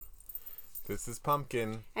This is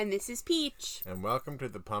Pumpkin. And this is Peach. And welcome to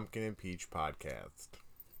the Pumpkin and Peach podcast.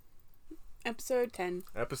 Episode 10.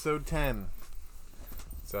 Episode 10.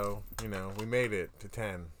 So, we made it to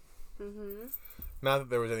 10. Mm-hmm. Not that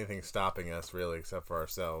there was anything stopping us, really, except for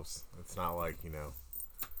ourselves. It's not like,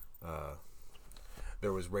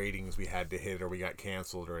 there was ratings we had to hit or we got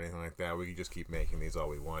canceled or anything like that. We could just keep making these all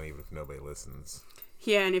we want, even if nobody listens.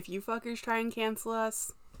 Yeah, and if you fuckers try and cancel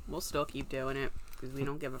us, we'll still keep doing it, because we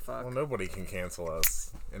don't give a fuck. Well, nobody can cancel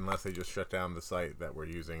us, unless they just shut down the site that we're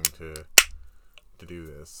using to do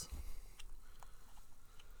this.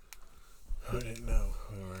 I didn't know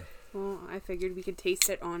we were... Well, I figured we could taste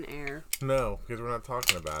it on air. No, because we're not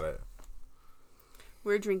talking about it.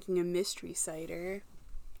 We're drinking a mystery cider.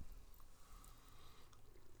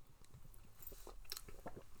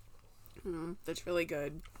 That's really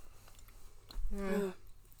good. Yeah.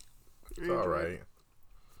 It's alright.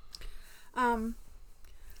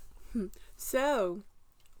 So,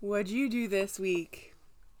 what'd you do this week?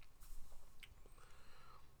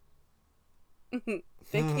 They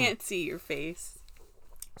can't see your face.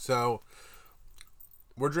 So,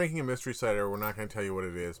 we're drinking a mystery cider. We're not going to tell you what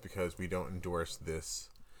it is because we don't endorse this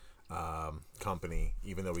company,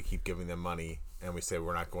 even though we keep giving them money, and we say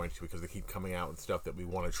we're not going to because they keep coming out with stuff that we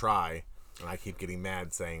want to try, and I keep getting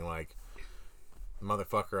mad saying, like,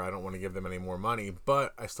 motherfucker, I don't want to give them any more money,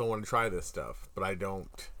 but I still want to try this stuff, but I don't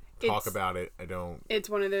talk about it. I don't... It's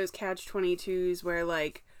one of those catch-22s where,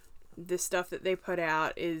 like, the stuff that they put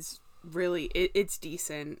out is really... It's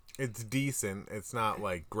decent. It's decent. It's not,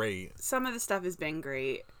 like, great. Some of the stuff has been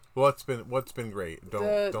great. What's been great?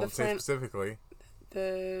 Don't say specifically.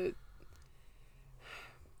 The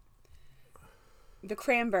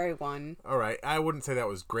cranberry one. All right, I wouldn't say that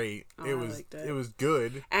was great. Oh, it was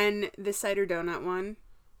good. And the cider donut one.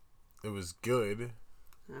 It was good.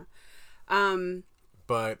 Yeah.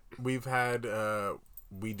 But we've had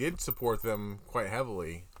we did support them quite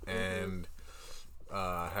heavily and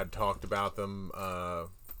had talked about them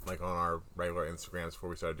like on our regular Instagrams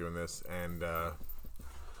before we started doing this, and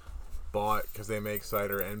bought because they make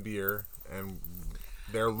cider and beer and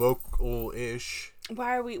they're local-ish.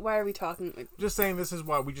 Why are we talking? Just saying, this is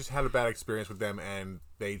why we just had a bad experience with them, and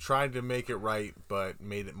they tried to make it right, but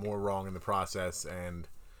made it more wrong in the process, and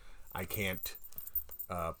I can't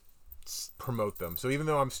promote them. So even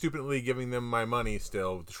though I'm stupidly giving them my money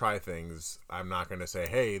still to try things, I'm not going to say,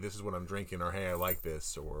 hey, this is what I'm drinking, or hey, I like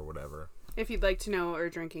this, or whatever. If you'd like to know what we're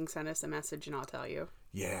drinking, send us a message, and I'll tell you.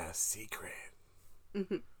 Yeah, secret.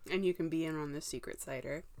 Mm-hmm. And you can be in on this secret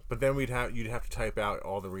cider. But then you'd have to type out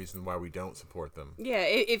all the reasons why we don't support them. Yeah,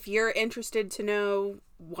 if you're interested to know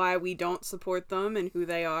why we don't support them and who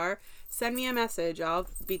they are, send me a message. I'll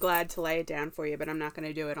be glad to lay it down for you, but I'm not going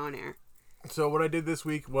to do it on air. So what I did this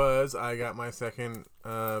week was I got my second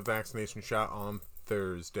vaccination shot on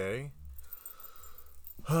Thursday.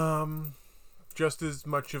 Just as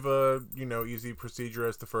much of a, easy procedure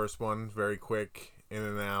as the first one. Very quick, in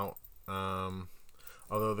and out.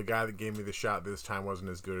 Although the guy that gave me the shot this time wasn't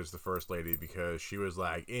as good as the first lady because she was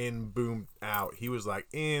like in, boom, out. He was like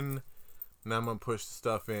in, and I'm going to push the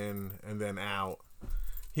stuff in, and then out.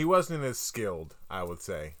 He wasn't as skilled, I would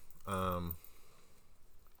say.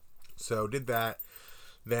 So did that.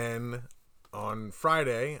 Then on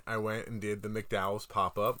Friday, I went and did the McDowell's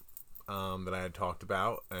pop-up that I had talked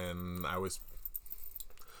about, and I was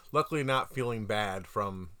luckily not feeling bad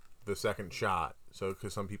from the second shot. So,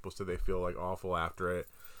 because some people said they feel like awful after it.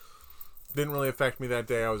 Didn't really affect me that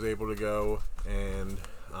day. I was able to go, and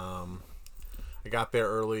I got there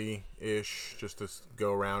early-ish just to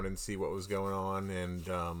go around and see what was going on, and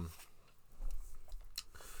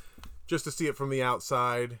just to see it from the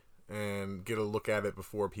outside and get a look at it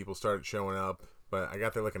before people started showing up. But I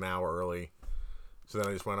got there like an hour early, so then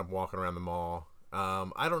I just wound up walking around the mall.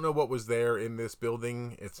 I don't know what was there in this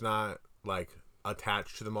building. It's not like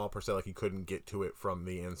attached to the mall per se, like you couldn't get to it from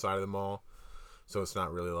the inside of the mall, so it's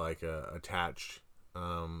not really like attached.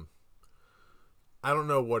 I don't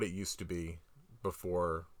know what it used to be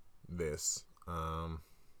before this.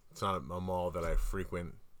 It's not a mall that I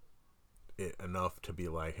frequent it enough to be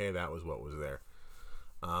like, hey, that was what was there.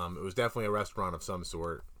 It was definitely a restaurant of some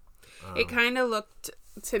sort. It kind of looked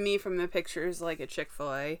to me from the pictures like a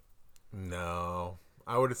Chick-fil-A. No,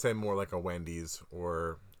 I would say more like a Wendy's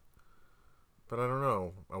or... But I don't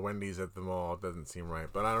know. A Wendy's at the mall doesn't seem right.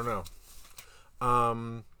 But I don't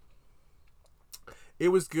know. It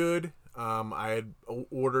was good. I had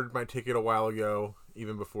ordered my ticket a while ago,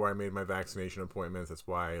 even before I made my vaccination appointments. That's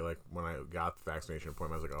why, like, when I got the vaccination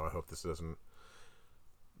appointment, I was like, oh, I hope this doesn't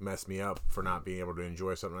mess me up for not being able to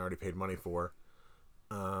enjoy something I already paid money for.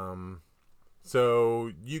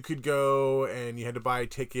 So you could go and you had to buy a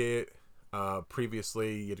ticket.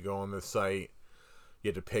 Previously, you had to go on the site. You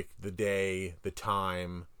had to pick the day, the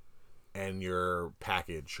time, and your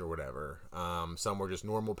package or whatever. Some were just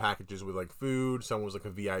normal packages with like food. Some was like a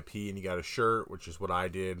VIP and you got a shirt, which is what I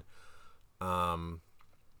did.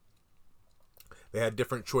 They had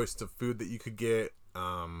different choices of food that you could get.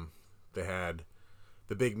 They had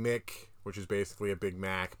the Big Mick, which is basically a Big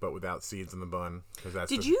Mac but without seeds in the bun.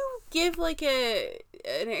 Did you give like an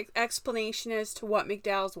explanation as to what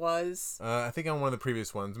McDowell's was? I think on one of the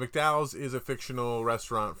previous ones. McDowell's is a fictional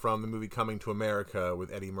restaurant from the movie Coming to America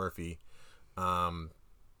with Eddie Murphy, the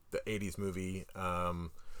 80s movie.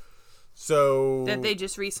 So that they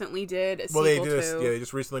just recently did a sequel to. Yeah, they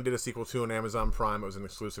just recently did a sequel to on Amazon Prime. It was an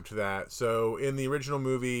exclusive to that. So in the original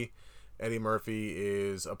movie, Eddie Murphy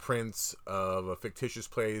is a prince of a fictitious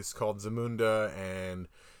place called Zamunda, and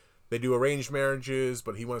they do arranged marriages,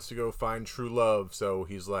 but he wants to go find true love. So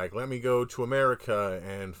he's like, let me go to America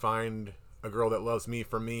and find a girl that loves me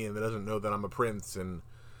for me and that doesn't know that I'm a prince. And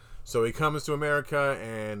so he comes to America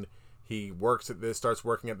and he starts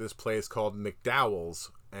working at this place called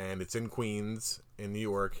McDowell's, and it's in Queens, in New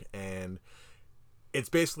York, and it's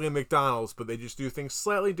basically a McDonald's, but they just do things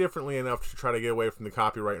slightly differently enough to try to get away from the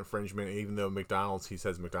copyright infringement, even though he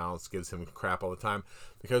says McDonald's gives him crap all the time,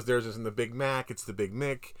 because theirs isn't the Big Mac, it's the Big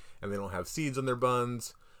Mick, and they don't have seeds on their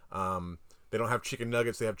buns. They don't have chicken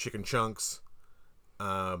nuggets, they have chicken chunks.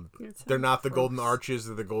 They're not the golden arches,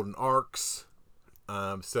 they're the golden arcs.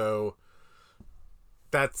 So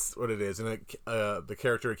that's what it is. And the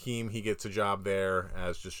character Akeem, he gets a job there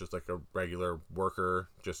as just like a regular worker,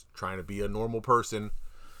 just trying to be a normal person.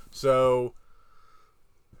 So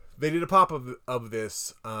they did a pop of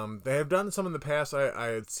this. They have done some in the past. I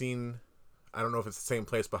had seen, I don't know if it's the same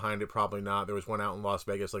place behind it, probably not. There was one out in Las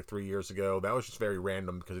Vegas like 3 years ago. That was just very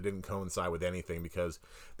random because it didn't coincide with anything, because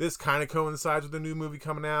this kind of coincides with the new movie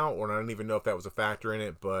coming out, or I don't even know if that was a factor in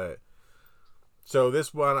it, but so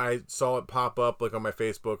this one, I saw it pop up like on my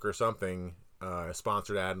Facebook or something, a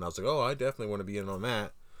sponsored ad, and I was like, oh, I definitely want to be in on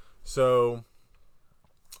that. So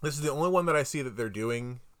this is the only one that I see that they're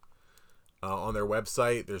doing on their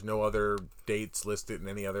website. There's no other dates listed in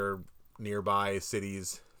any other nearby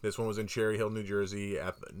cities. This one was in Cherry Hill, New Jersey,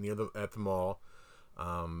 at the mall.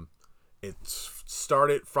 It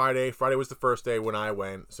started Friday. Friday was the first day when I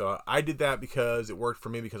went. So I did that because it worked for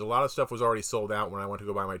me, because a lot of stuff was already sold out when I went to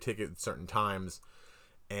go buy my ticket at certain times.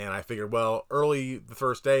 And I figured, well, early the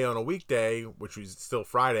first day on a weekday, which was still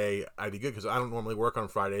Friday, I'd be good because I don't normally work on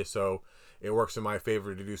Friday. So it works in my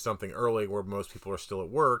favor to do something early where most people are still at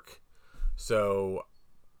work. So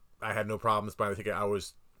I had no problems buying the ticket. I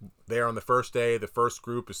was there on the first day. The first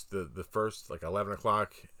group is the first, like 11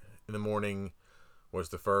 o'clock in the morning was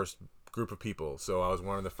the first group of people. So I was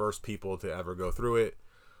one of the first people to ever go through it.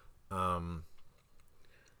 So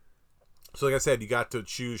like I said, you got to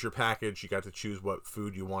choose your package. You got to choose what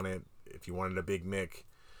food you wanted. If you wanted a Big Mick,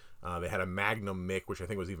 they had a Magnum Mick, which I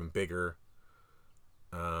think was even bigger.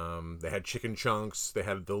 They had chicken chunks. They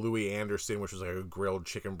had the Louis Anderson, which was like a grilled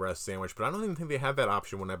chicken breast sandwich. But I don't even think they had that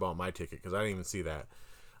option when I bought my ticket, because I didn't even see that.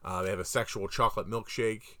 They have a sexual chocolate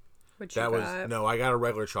milkshake. No, I got a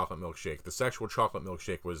regular chocolate milkshake. The sexual chocolate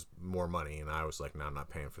milkshake was more money, and I was like, no, I'm not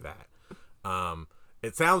paying for that.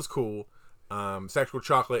 It sounds cool. Sexual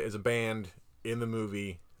Chocolate is a band in the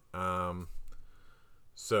movie.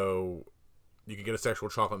 So you can get a sexual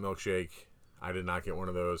chocolate milkshake. I did not get one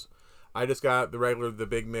of those. I just got the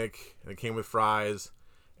Big Mick, and it came with fries,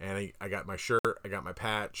 and I got my shirt, I got my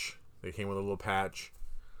patch. They came with a little patch,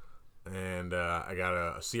 and I got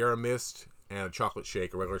a Sierra Mist and a chocolate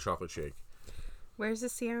shake, a regular chocolate shake. Where's the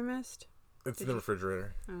Sierra Mist? It's in the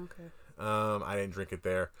refrigerator. Oh, okay. I didn't drink it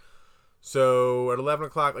there. So at 11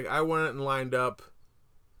 o'clock, like, I went and lined up,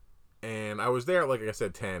 and I was there, like I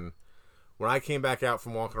said, 10. When I came back out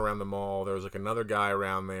from walking around the mall, there was like another guy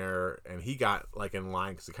around there, and he got like in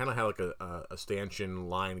line because it kind of had like a stanchion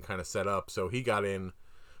line kind of set up. So he got in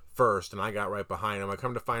first, and I got right behind him. I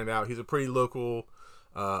come to find out he's a pretty local,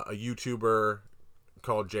 a YouTuber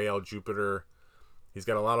called JL Jupiter. He's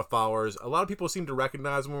got a lot of followers. A lot of people seem to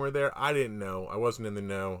recognize him when we were there. I didn't know. I wasn't in the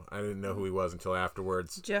know. I didn't know who he was until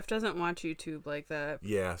afterwards. Jeff doesn't watch YouTube like that.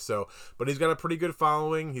 Yeah, but he's got a pretty good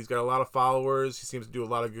following. He's got a lot of followers. He seems to do a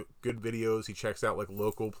lot of good videos. He checks out like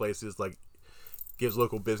local places, like gives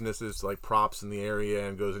local businesses like props in the area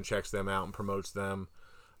and goes and checks them out and promotes them,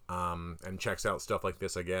 and checks out stuff like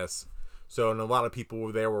this, I guess. So, and a lot of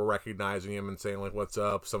people there were recognizing him and saying, like, what's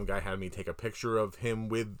up? Some guy had me take a picture of him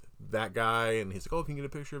with that guy, and he's like, oh, can you get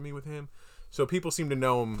a picture of me with him? So people seem to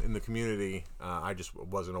know him in the community. I just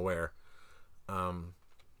wasn't aware.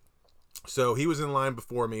 So he was in line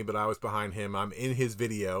before me, but I was behind him. I'm in his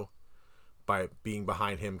video by being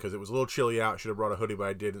behind him because it was a little chilly out. Should have brought a hoodie, but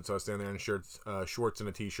I didn't. So I was standing there in shorts and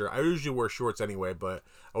a t-shirt. I usually wear shorts anyway, but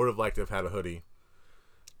I would have liked to have had a hoodie.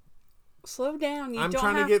 Slow down. I'm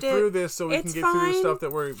trying to get through this so we can get through the stuff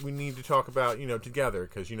that we need to talk about, together.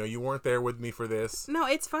 Because, you weren't there with me for this. No,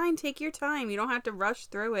 it's fine. Take your time. You don't have to rush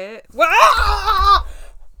through it.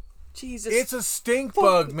 Jesus. It's a stink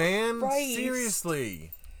bug, man. Christ.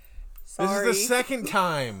 Seriously. Sorry. This is the second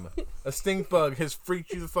time a stink bug has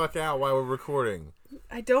freaked you the fuck out while we're recording.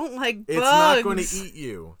 I don't like bugs. It's not going to eat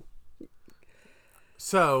you.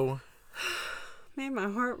 So... Made my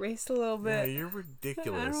heart race a little bit. Yeah, you're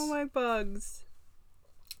ridiculous. I don't like bugs.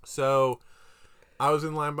 So, I was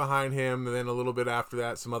in line behind him, and then a little bit after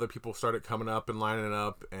that, some other people started coming up and lining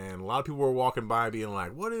up, and a lot of people were walking by being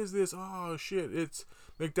like, what is this? Oh, shit, it's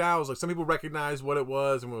McDowell's. Like, some people recognized what it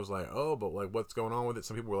was, and was like, oh, but, like, what's going on with it?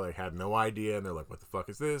 Some people were like, had no idea, and they're like, what the fuck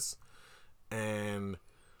is this? And...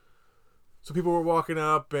 so people were walking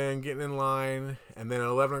up and getting in line, and then at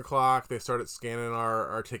 11 o'clock, they started scanning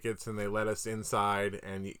our tickets, and they let us inside,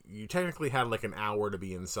 and you technically had, like, an hour to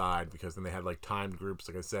be inside, because then they had, like, timed groups,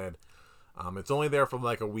 like I said. It's only there for,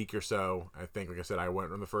 like, a week or so, I think. Like I said, I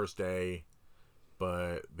went on the first day,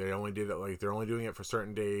 but they only did it, like, they're only doing it for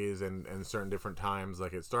certain days and certain different times.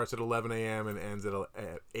 Like, it starts at 11 a.m. and ends at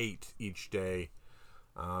 8 each day.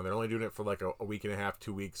 They're only doing it for, like, a week and a half,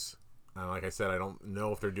 2 weeks. Like I said, I don't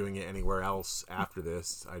know if they're doing it anywhere else after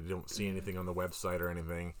this. I don't see anything on the website or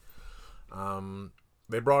anything.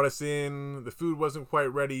 They brought us in. The food wasn't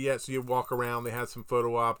quite ready yet, so you walk around. They had some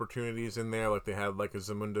photo opportunities in there. Like, they had, like, a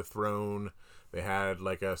Zamunda throne. They had,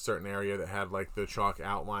 like, a certain area that had, like, the chalk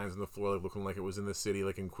outlines on the floor, like, looking like it was in the city,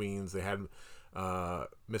 like in Queens. They had Mr.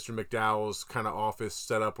 McDowell's kind of office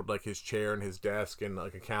set up with, like, his chair and his desk and,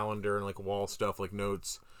 like, a calendar and, like, wall stuff, like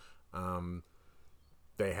notes.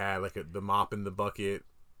 They had, like, the mop in the bucket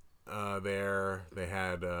there. They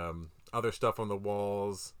had other stuff on the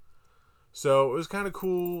walls. So it was kind of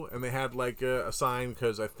cool. And they had, like, a sign,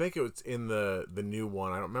 because I think it was in the new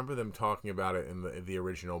one. I don't remember them talking about it in the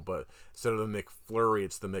original, but instead of the McFlurry,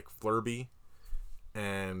 it's the McFlurby.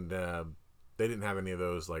 And they didn't have any of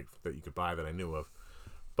those, like, that you could buy that I knew of.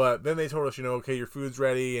 But then they told us, okay, your food's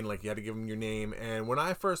ready, and, like, you had to give them your name. And when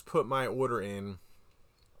I first put my order in,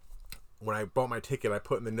 when I bought my ticket, I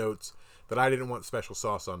put in the notes that I didn't want special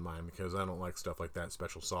sauce on mine, because I don't like stuff like that.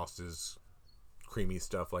 Special sauces, creamy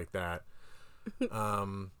stuff like that.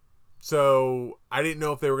 So I didn't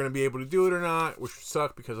know if they were going to be able to do it or not, which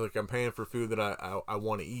sucked, because, like, I'm paying for food that I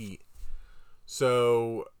want to eat.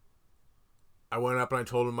 So I went up and I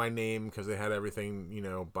told them my name, because they had everything,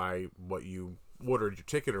 by what you ordered, your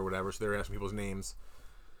ticket or whatever. So they were asking people's names.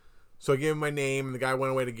 So I gave him my name, and the guy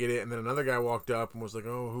went away to get it, and then another guy walked up and was like,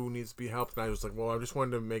 oh, who needs to be helped? And I was like, well, I just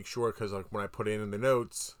wanted to make sure, because, like, when I put in the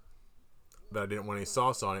notes that I didn't want any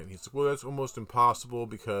sauce on it. And he's like, well, that's almost impossible,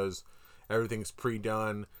 because everything's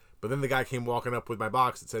pre-done. But then the guy came walking up with my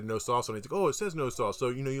box that said no sauce on it. He's like, oh, it says no sauce. So,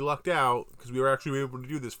 you lucked out, because we were actually able to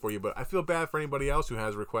do this for you. But I feel bad for anybody else who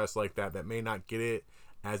has requests like that may not get it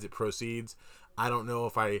as it proceeds. I don't know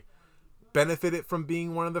if I benefited from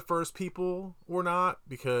being one of the first people or not,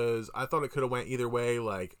 because I thought it could have went either way.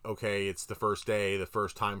 Like, okay, it's the first day, the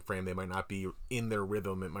first time frame, they might not be in their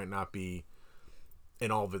rhythm, it might not be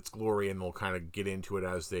in all of its glory, and they'll kind of get into it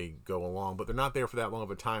as they go along, but they're not there for that long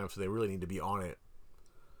of a time, so they really need to be on it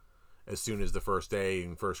as soon as the first day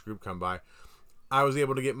and first group come by. I was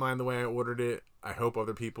able to get mine the way I ordered it. I hope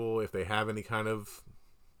other people, if they have any kind of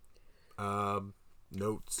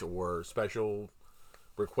notes or special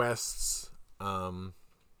requests.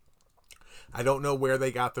 I don't know where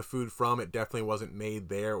they got the food from. It definitely wasn't made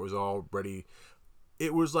there. It was already,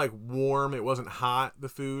 it was, like, warm. It wasn't hot, the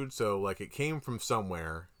food. So, like, it came from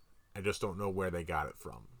somewhere. I just don't know where they got it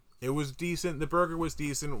from. It was decent. The burger was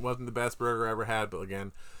decent. It wasn't the best burger I ever had. But,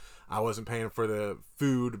 again, I wasn't paying for the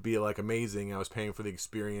food to be, like, amazing. I was paying for the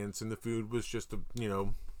experience. And the food was just a,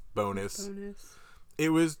 bonus. It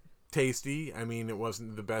was tasty. I mean, it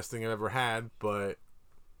wasn't the best thing I've ever had, but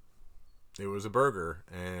it was a burger,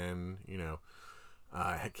 and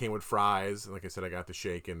it came with fries. Like I said, I got the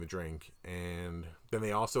shake and the drink, and then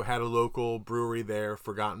they also had a local brewery there,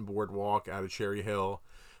 Forgotten Boardwalk, out of Cherry Hill.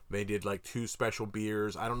 They did, like, 2 special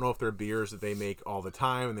beers. I don't know if they're beers that they make all the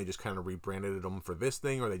time, and they just kind of rebranded them for this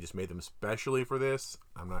thing, or they just made them specially for this.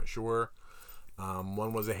 I'm not sure.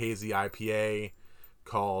 One was a hazy IPA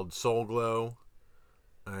called Soul Glow,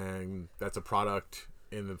 and that's a product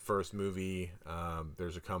in the first movie.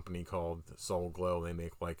 There's a company called Soul Glow. They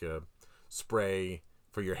make, like, a spray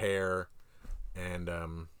for your hair, and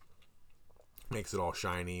Makes it all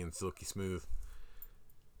shiny and silky smooth.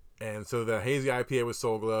 And so the hazy IPA was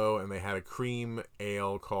Soul Glow, and they had a cream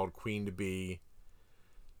ale called Queen to Be.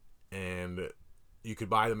 And you could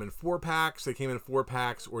buy them in 4-packs. They came in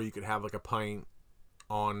 4-packs, or you could have like a pint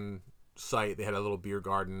on site. They had a little beer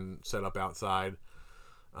garden set up outside.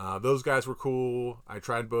 Those guys were cool. I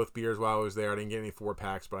tried both beers while I was there. I didn't get any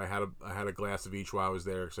 4-packs, but I had a glass of each while I was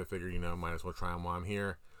there because I figured, might as well try them while I'm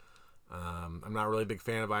here. I'm not really a big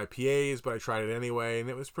fan of IPAs, but I tried it anyway, and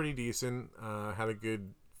it was pretty decent. Had a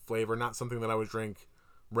good flavor. Not something that I would drink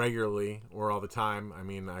regularly or all the time. I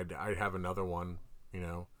mean, I'd have another one,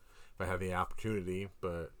 if I had the opportunity.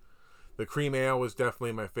 But the cream ale was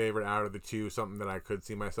definitely my favorite out of the two. Something that I could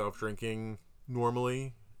see myself drinking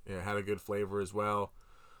normally. It had a good flavor as well.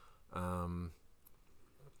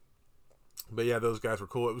 But yeah, those guys were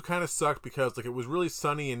cool. It was kind of sucked because it was really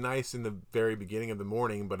sunny and nice in the very beginning of the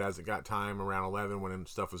morning, but as it got time around 11 when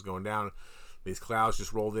stuff was going down, these clouds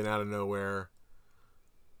just rolled in out of nowhere.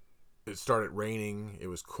 It started raining. It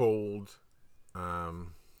was cold.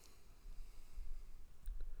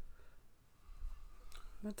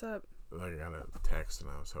 What's up? I got a text and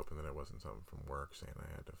I was hoping that it wasn't something from work saying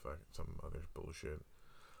I had to fuck some other bullshit.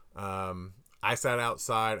 I sat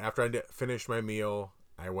outside after I finished my meal.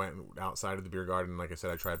 I went outside of the beer garden. Like I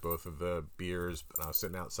said, I tried both of the beers, and I was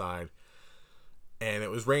sitting outside, and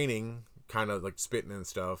it was raining, kind of like spitting and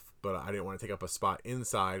stuff. But I didn't want to take up a spot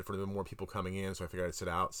inside for the more people coming in, so I figured I'd sit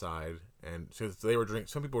outside. And so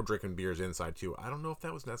some people were drinking beers inside too. I don't know if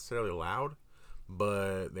that was necessarily allowed,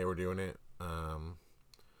 but they were doing it.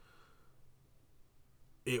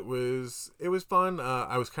 It was fun.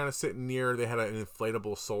 I was kind of sitting near. They had an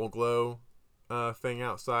inflatable Soul Glow thing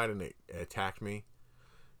outside, and it attacked me.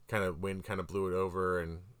 Wind kind of blew it over,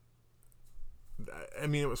 and I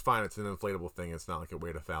mean, it was fine. It's an inflatable thing. It's not like it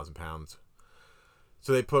weighed 1,000 pounds.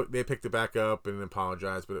 So they picked it back up and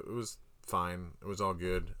apologized, but it was fine. It was all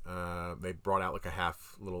good. They brought out like a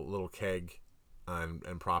half little keg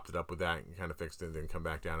and propped it up with that and kind of fixed it and then come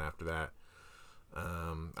back down after that.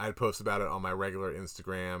 I had posted about it on my regular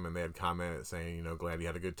Instagram, and they had commented saying, glad you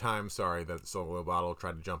had a good time. Sorry that the Soul Glow bottle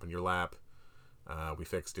tried to jump in your lap. We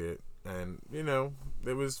fixed it, and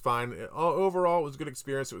it was fine. Overall, it was a good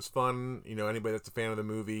experience. It was fun. Anybody that's a fan of the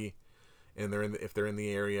movie, and if they're in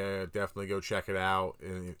the area, definitely go check it out.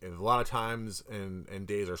 And a lot of times and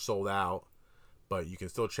days are sold out, but you can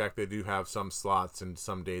still check. They do have some slots and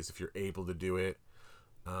some days if you're able to do it.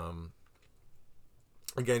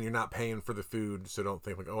 Again, you're not paying for the food, so don't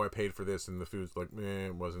think I paid for this and the food's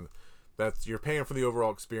it wasn't. You're paying for the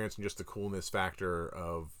overall experience and just the coolness factor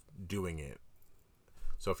of doing it.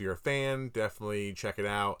 So if you're a fan, definitely check it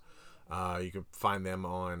out. You can find them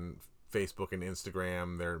on Facebook and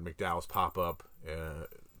Instagram. They're McDowell's Pop-Up,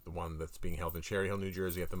 the one that's being held in Cherry Hill, New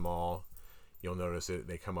Jersey at the mall. You'll notice it.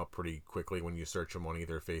 They come up pretty quickly when you search them on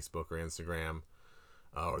either Facebook or Instagram.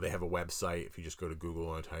 Or they have a website. If you just go to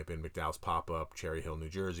Google and type in McDowell's Pop-Up, Cherry Hill, New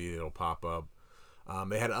Jersey, it'll pop up.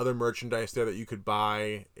 They had other merchandise there that you could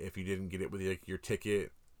buy if you didn't get it with your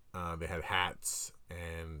ticket. They had hats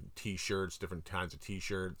and t-shirts, different kinds of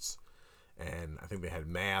t-shirts, and I think they had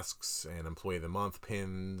masks and Employee of the Month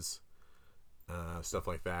pins, stuff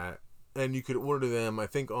like that. And you could order them, I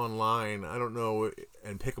think, online. I don't know,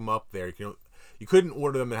 and pick them up there. You couldn't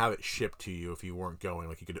order them and have it shipped to you if you weren't going.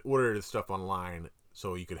 You could order this stuff online,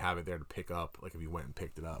 so you could have it there to pick up, if you went and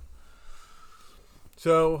picked it up.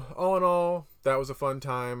 So, all in all, that was a fun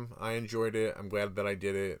time. I enjoyed it. I'm glad that I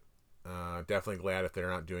did it. Definitely glad if they're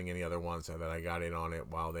not doing any other ones that I got in on it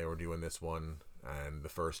while they were doing this one and the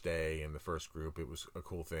first day and the first group. It was a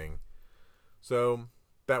cool thing. So,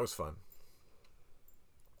 that was fun.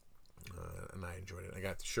 And I enjoyed it. I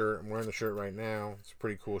got the shirt. I'm wearing the shirt right now. It's a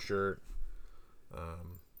pretty cool shirt.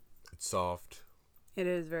 It's soft. It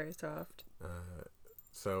is very soft.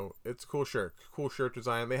 So it's a cool shirt. Cool shirt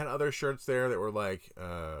design. They had other shirts there that were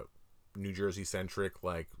New Jersey centric,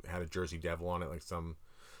 had a Jersey Devil on it,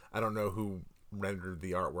 I don't know who rendered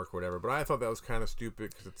the artwork or whatever, but I thought that was kind of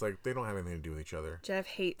stupid because it's they don't have anything to do with each other. Jeff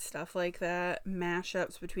hates stuff like that.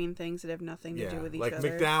 Mashups between things that have nothing to do with each other.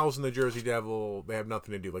 McDowell's and the Jersey Devil, they have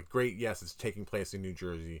nothing to do. Great, yes, it's taking place in New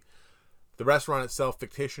Jersey. The restaurant itself,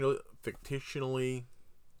 fictitiously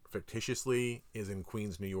is in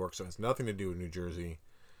Queens, New York, so it has nothing to do with New Jersey.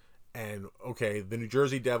 And okay, the New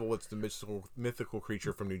Jersey Devil, it's the mythical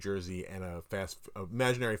creature from New Jersey and a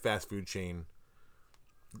imaginary fast food chain.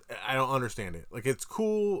 I don't understand it. It's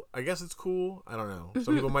cool. I guess it's cool. I don't know.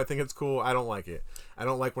 Some people might think it's cool. I don't like it. I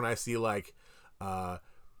don't like when I see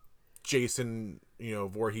Jason,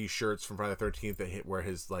 Voorhees shirts from Friday the 13th that hit where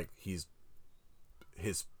his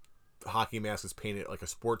hockey mask is painted like a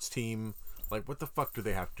sports team Like, what the fuck do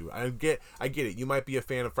they have to do? I get it. You might be a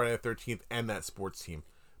fan of Friday the 13th and that sports team,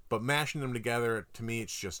 but mashing them together, to me,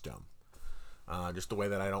 it's just dumb. Just the way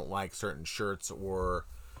that I don't like certain shirts or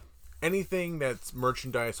anything that's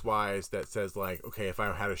merchandise-wise that says, like, okay, if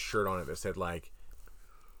I had a shirt on it that said, like,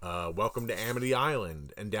 welcome to Amity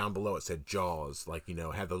Island, and down below it said Jaws, like, you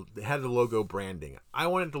know, had the logo branding. I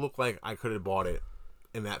want it to look like I could have bought it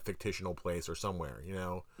in that fictional place or somewhere, you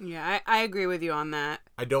know? Yeah, I agree with you on that.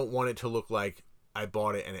 I don't want it to look like I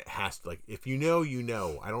bought it and it has to, like, if you know, you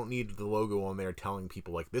know. I don't need the logo on there telling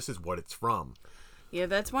people, like, this is what it's from. Yeah,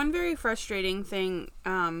 that's one very frustrating thing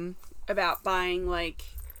about buying, like,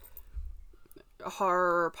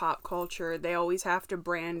 horror or pop culture. They always have to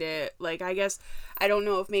brand it. Like, I guess, I don't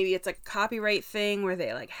know if maybe it's, like, a copyright thing where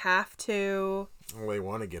they, like, have to. Well, they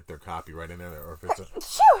want to get their copyright in there, or if it's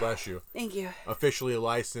a... Bless you. Thank you. Officially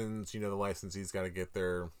licensed, you know, the licensee's got to get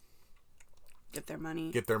their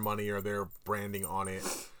money or their branding on it.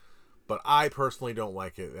 But I personally don't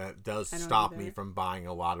like it. That does stop me from buying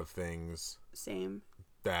a lot of things. Same.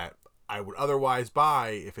 That I would otherwise buy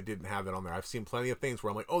if it didn't have that on there. I've seen plenty of things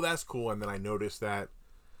where I'm like, oh, that's cool. And then I notice that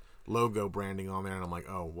logo branding on there and I'm like,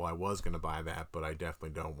 oh, well, I was going to buy that, but I definitely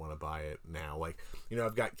don't want to buy it now. Like, you know,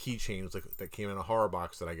 I've got keychains like that came in a horror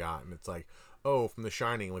box that I got, and it's like, oh, from The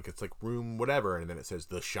Shining, like it's like room whatever, and then it says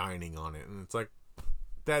The Shining on it. And it's like,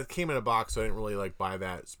 that came in a box, so I didn't really like buy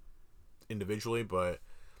that individually, but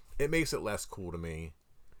it makes it less cool to me.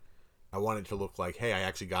 I want it to look like, hey, I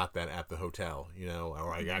actually got that at the hotel, you know,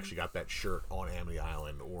 or I actually got that shirt on Amity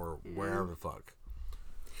Island or wherever the fuck.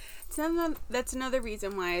 That's another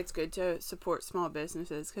reason why it's good to support small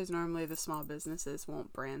businesses, because normally the small businesses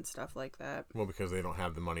won't brand stuff like that. Well, because they don't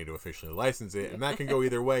have the money to officially license it, and that can go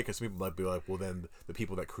either way, because people might be like, well, then the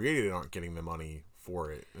people that created it aren't getting the money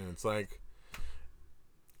for it. And it's like,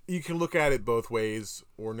 you can look at it both ways,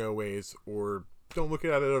 or no ways, or don't look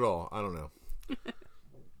at it at all. I don't know.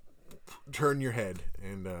 Turn your head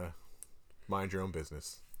and mind your own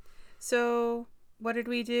business. So, what did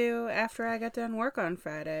we do after I got done work on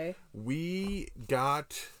Friday? We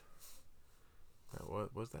got...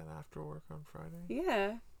 What was that after work on Friday?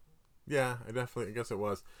 Yeah. Yeah, I guess it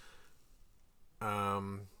was.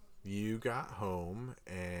 You got home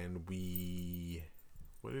and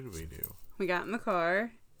what did we do? We got in the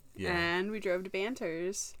car and we drove to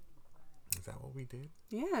Banter's. Is that what we did?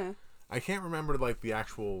 Yeah. I can't remember like the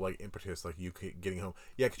actual like impetus, like you getting home.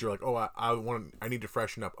 Yeah, because you're like, oh, I need to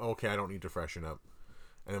freshen up. Oh, okay, I don't need to freshen up.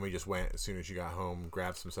 And then we just went as soon as you got home,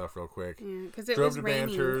 grabbed some stuff real quick. Yeah, because it was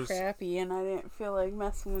raining and crappy, and I didn't feel like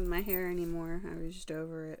messing with my hair anymore. I was just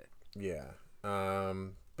over it. Yeah.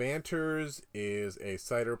 Banter's is a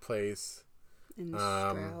cider place in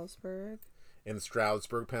Stroudsburg. In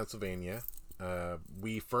Stroudsburg, Pennsylvania.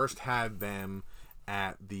 We first had them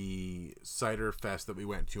at the cider fest that we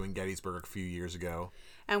went to in Gettysburg a few years ago.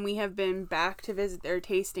 And we have been back to visit their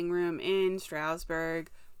tasting room in Stroudsburg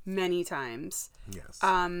many times. Yes.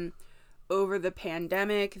 Over the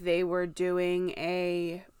pandemic, they were doing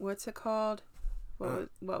a... What's it called?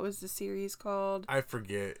 What was the series called? I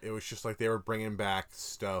forget. It was just like they were bringing back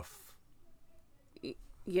stuff.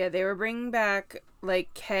 Yeah, they were bringing back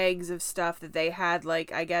like kegs of stuff that they had,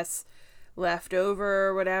 like, I guess, left over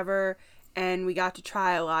or whatever. And we got to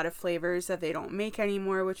try a lot of flavors that they don't make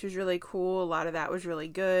anymore, which was really cool. A lot of that was really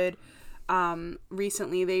good.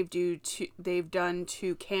 Recently, they've done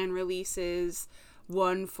 2 can releases.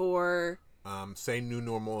 One for... Say New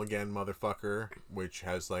Normal Again, Motherfucker, which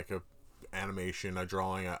has like a animation, a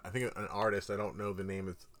drawing. I think an artist, I don't know the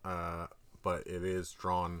name, but it is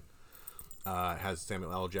drawn. It has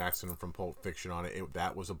Samuel L. Jackson from Pulp Fiction on it.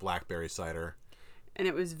 That was a blackberry cider. And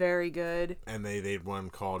it was very good. And they had one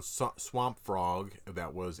called Swamp Frog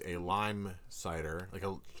that was a lime cider, like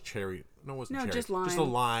a cherry. No, it wasn't cherry. Just lime. Just a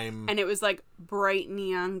lime. And it was like bright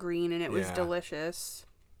neon green, and it was delicious.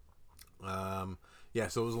 Yeah,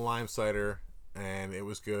 so it was a lime cider, and it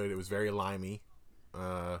was good. It was very limey,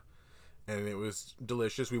 and it was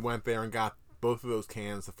delicious. We went there and got both of those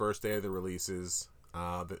cans the first day of the releases.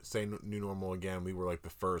 That Say New Normal Again, we were like the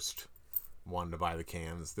first one to buy the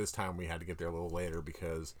cans. This time we had to get there a little later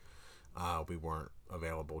because we weren't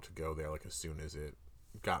available to go there like as soon as it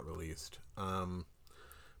got released.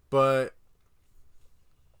 But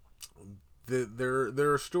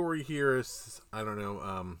their story here is, I don't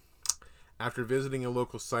know, after visiting a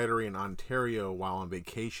local cidery in Ontario while on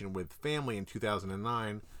vacation with family in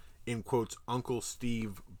 2009, in quotes, Uncle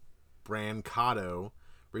Steve Brancato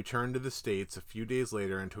returned to the States a few days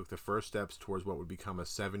later and took the first steps towards what would become a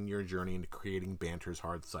 7-year journey into creating Banter's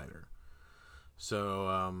hard cider. So,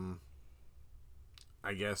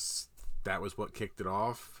 I guess that was what kicked it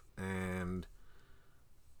off, And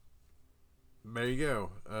there you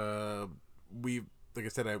go. Like I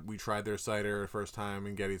said, we tried their cider first time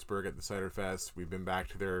in Gettysburg at the Cider Fest. We've been back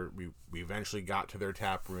to we eventually got to their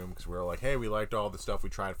tap room because we were like, hey, we liked all the stuff we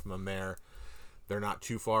tried from them there. They're not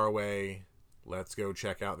too far away. Let's go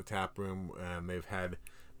check out the tap room. They've had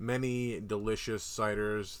many delicious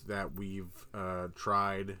ciders that we've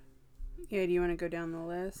tried. Yeah, do you want to go down the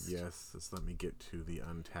list? Yes, just let me get to the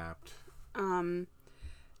Untapped.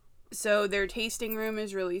 So their tasting room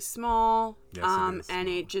is really small. Yes, it is and small.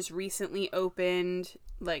 it just recently opened,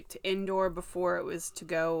 like, to indoor before it was to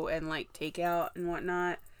go and, like, take out and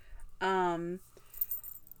whatnot.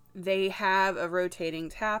 They have a rotating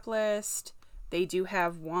tap list. They do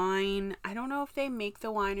have wine. I don't know if they make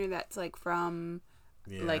the wine or that's, like, from...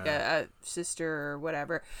 Yeah. Like a sister or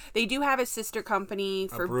whatever. They do have a sister company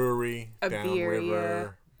for a brewery, a Downriver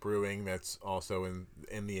beer, Brewing, that's also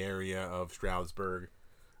in the area of Stroudsburg.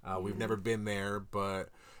 We've never been there, but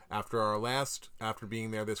after being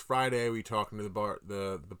there this Friday, we talked to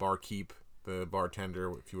the barkeep, the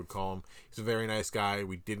bartender, if you would call him. He's a very nice guy.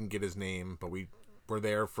 We didn't get his name, but we were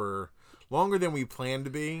there for longer than we planned to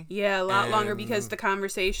be. Yeah, a lot longer because the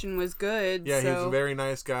conversation was good. Yeah, so. He was a very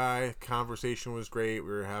nice guy. Conversation was great. We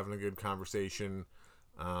were having a good conversation.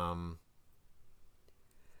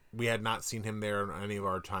 We had not seen him there in any of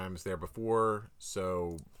our times there before,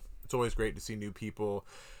 so it's always great to see new people.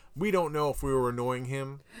 We don't know if we were annoying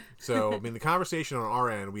him. So, I mean, the conversation on our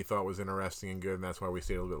end we thought was interesting and good, and that's why we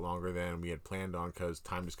stayed a little bit longer than we had planned on, because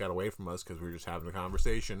time just got away from us because we were just having a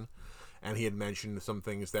conversation. And he had mentioned some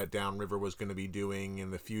things that Downriver was going to be doing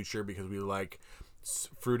in the future because we like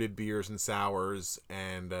fruited beers and sours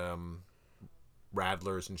and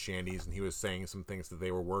radlers and shandies, and he was saying some things that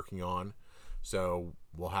they were working on. So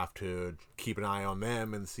we'll have to keep an eye on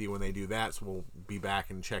them and see when they do that. So we'll be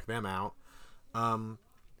back and check them out.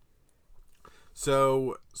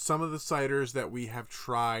 So some of the ciders that we have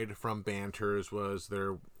tried from Banters was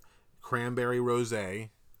their cranberry rosé.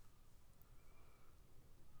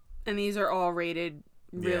 And these are all rated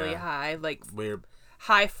really high, like We're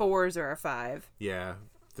high 4s or a 5. Yeah,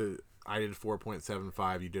 I did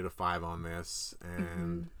 4.75. You did a 5 on this,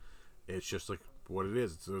 and it's just like what it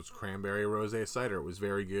is. It's cranberry rosé cider. It was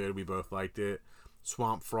very good. We both liked it.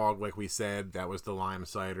 Swamp Frog, like we said, that was the lime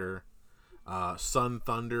cider. Sun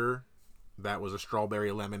Thunder, that was a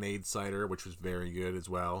strawberry lemonade cider, which was very good as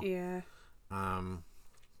well. Yeah.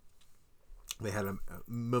 They had a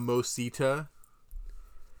Mimosita.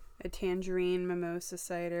 A tangerine mimosa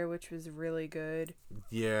cider, which was really good.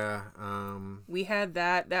 Yeah. We had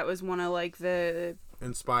that. That was one of, like, the...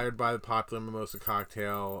 Inspired by the popular mimosa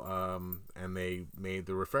cocktail, and they made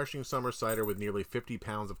the refreshing summer cider with nearly 50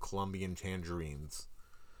 pounds of Colombian tangerines,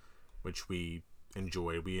 which we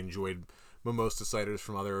enjoyed. We enjoyed mimosa ciders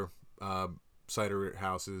from other cider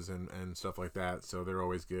houses and stuff like that, so they're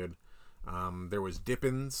always good. There was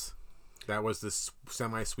Dippins. That was this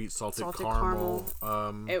semi-sweet salted caramel.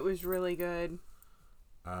 It was really good.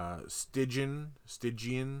 Stygian.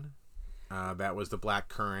 That was the black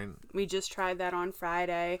currant. We just tried that on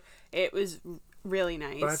Friday. It was really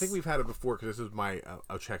nice. But I think we've had it before because this was my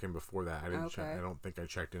I'll check in before that. I didn't check. I don't think I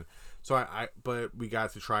checked in. So but we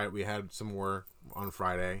got to try it. We had some more on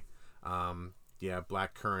Friday.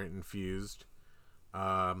 Black currant infused.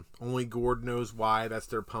 Only Gord Knows Why. That's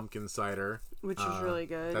their pumpkin cider, which is really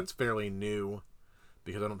good. That's fairly new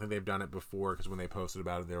because I don't think they've done it before. Because when they posted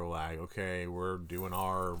about it, they were like, "Okay, we're doing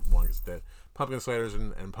our one." Because the pumpkin ciders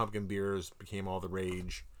and pumpkin beers became all the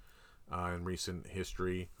rage in recent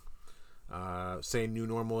history. Say New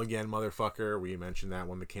Normal Again, motherfucker. We mentioned that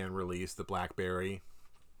when the can released. The blackberry.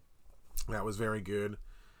 That was very good.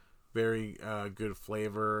 Very good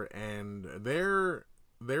flavor, and their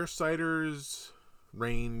ciders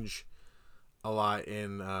range a lot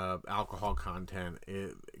in alcohol content.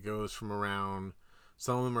 It goes from around,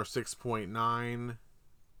 some of them are 6.9,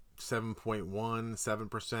 7.1,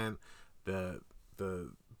 7%.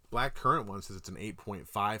 The black currant one says it's an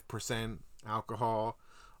 8.5% alcohol.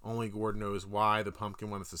 Only Gord Knows Why. The pumpkin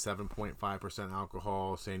one is a 7.5%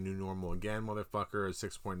 alcohol. Say New Normal Again, motherfucker, is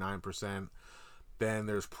 6.9%. Then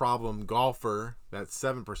there's Problem Golfer, that's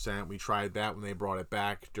 7%. We tried that when they brought it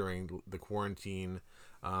back during the quarantine.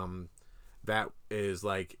 That is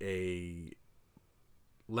like a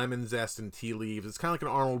lemon zest and tea leaves. It's kind of like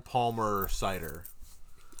an Arnold Palmer cider.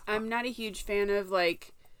 I'm not a huge fan of,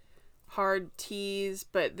 like, hard teas,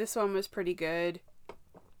 but this one was pretty good.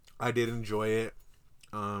 I did enjoy it.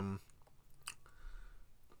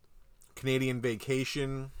 Canadian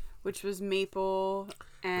Vacation, which was maple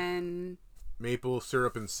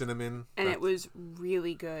syrup and cinnamon. And it was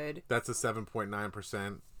really good. That's a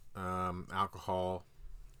 7.9%. alcohol.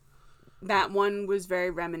 That one was very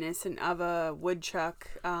reminiscent of a woodchuck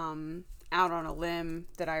out on a limb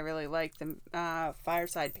that I really liked. The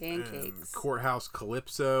fireside pancakes. And Courthouse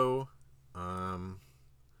Calypso. That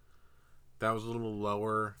was a little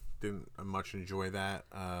lower. Didn't much enjoy that.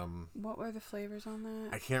 What were the flavors on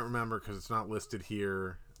that? I can't remember because it's not listed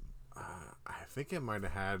here. I think it might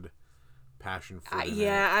have had passion fruit.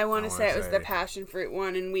 I want to say it was the passion fruit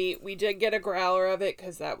one, and we did get a growler of it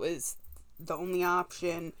because that was the only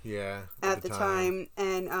option. Yeah, at the time.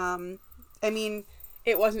 And I mean,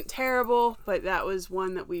 it wasn't terrible, but that was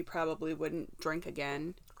one that we probably wouldn't drink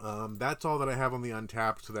again. That's all that I have on the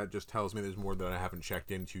Untapped, so that just tells me there's more that I haven't checked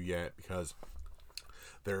into yet because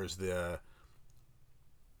there's the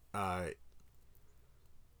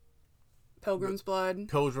Pilgrim's Blood,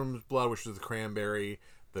 which is the cranberry.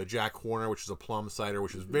 The Jack Horner, which is a plum cider,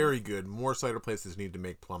 which is very good. More cider places need to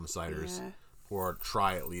make plum ciders, or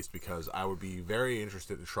try at least, because I would be very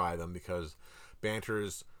interested to try them, because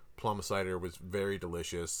Banter's plum cider was very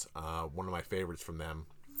delicious. One of my favorites from them.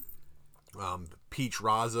 Peach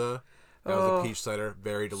Raza. That was a peach cider.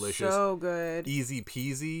 Very delicious. So good. Easy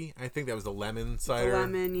Peasy. I think that was the lemon cider.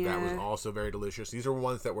 That was also very delicious. These are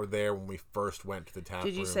ones that were there when we first went to the tap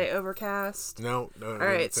room. Did you say Overcast? No. All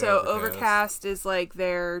right, so Overcast is like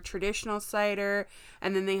their traditional cider,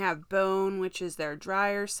 and then they have Bone, which is their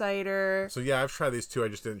drier cider. So yeah, I've tried these two. I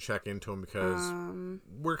just didn't check into them because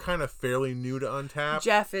we're kind of fairly new to Untapped.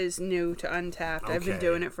 Jeff is new to Untapped. Okay. I've been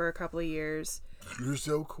doing it for a couple of years. You're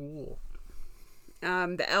so cool.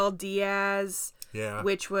 The El Diaz,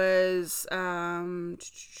 which was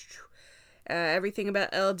everything about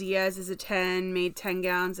El Diaz is a 10, made 10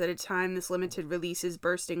 gallons at a time. This limited release is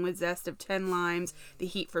bursting with zest of 10 limes, the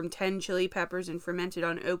heat from 10 chili peppers, and fermented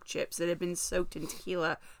on oak chips that have been soaked in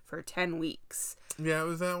tequila for 10 weeks. Yeah,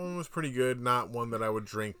 that one was pretty good. Not one that I would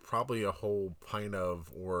drink probably a whole pint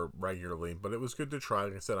of or regularly, but it was good to try.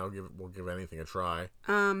 Like I said, we'll give anything a try.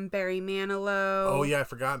 Berry Manilow. Oh yeah, I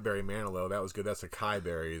forgot Berry Manilow. That was good. That's Acai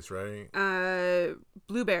berries, right?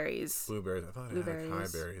 Blueberries. Blueberries. I thought it had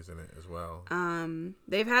Acai berries in it as well.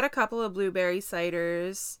 They've had a couple of blueberry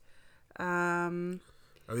ciders.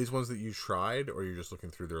 Are these ones that you tried, or you're just looking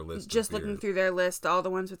through their list? Just looking through their list. All the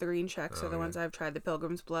ones with the green checks are the ones I've tried. The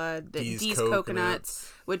Pilgrim's Blood, the Dee's Coconuts,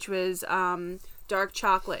 which was dark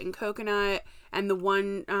chocolate and coconut, and the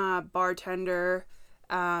one bartender.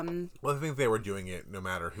 Well, I think they were doing it no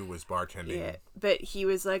matter who was bartending. Yeah, but he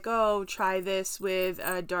was like, "Oh, try this with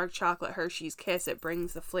a dark chocolate Hershey's Kiss. It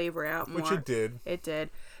brings the flavor out more." Which it did. It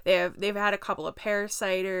did. They've had a couple of pear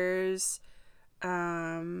ciders.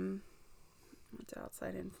 What's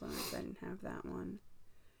Outside Influence? I didn't have that one.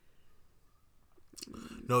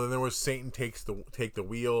 No, then there was Satan Take the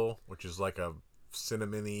Wheel, which is like a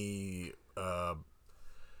cinnamony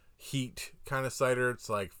heat kind of cider. It's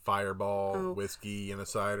like Fireball whiskey and a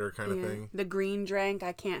cider kind of thing. The Green Drank,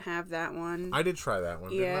 I can't have that one. I did try that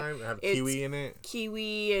one, didn't I? It had kiwi in it.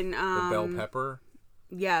 Kiwi and the bell pepper.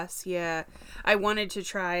 Yes, yeah. I wanted to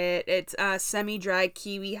try it. It's semi-dry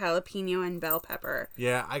kiwi, jalapeno, and bell pepper.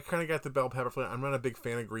 Yeah, I kind of got the bell pepper flavor. I'm not a big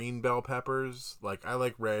fan of green bell peppers. Like, I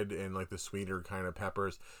like red and, like, the sweeter kind of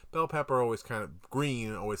peppers. Bell pepper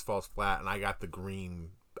green always falls flat, and I got the green.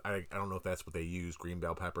 I don't know if that's what they use, green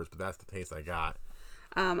bell peppers, but that's the taste I got.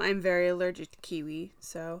 I'm very allergic to kiwi,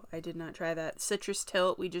 so I did not try that. Citrus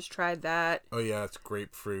Tilt, we just tried that. Oh yeah, it's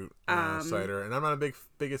grapefruit cider, and I'm not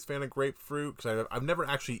biggest fan of grapefruit because I've never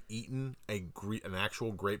actually eaten an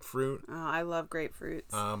actual grapefruit. Oh, I love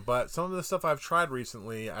grapefruits. But some of the stuff I've tried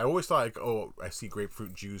recently, I always thought like, oh, I see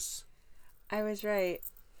grapefruit juice. I was right.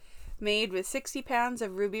 Made with 60 pounds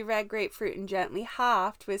of ruby red grapefruit and gently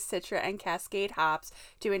hopped with Citra and Cascade hops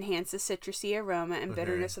to enhance the citrusy aroma and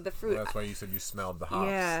bitterness of the fruit. Well, that's why you said you smelled the hops.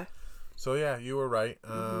 Yeah. So yeah, you were right.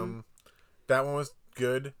 That one was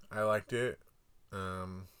good. I liked it.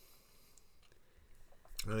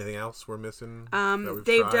 Anything else we're missing?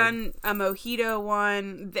 They've done a mojito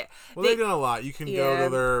one. They've done a lot. You can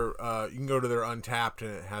go to their Untapped, and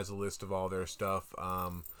it has a list of all their stuff.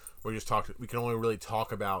 We can only really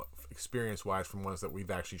talk about experience-wise from ones that we've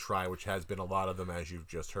actually tried, which has been a lot of them, as you've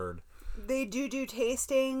just heard. They do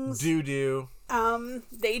tastings. Do.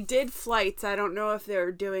 They did flights. I don't know if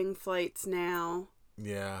they're doing flights now.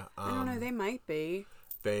 Yeah. I don't know. They might be.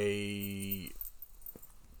 It's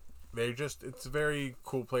a very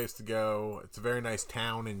cool place to go. It's a very nice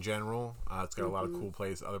town in general. It's got a lot of cool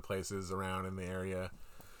other places around in the area.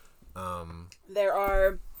 There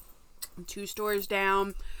are 2 stores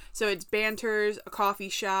down. So it's Banter's, a coffee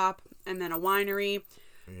shop, and then a winery.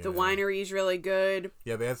 The winery's really good.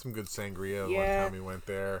 Yeah, they had some good sangria one time we went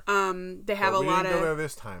there. They have but a lot of... We didn't go there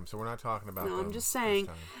this time, so we're not talking about them. No, I'm just saying.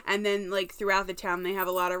 And then, like, throughout the town, they have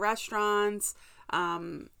a lot of restaurants,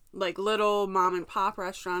 like little mom and pop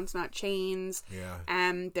restaurants, not chains. Yeah.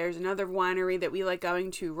 And there's another winery that we like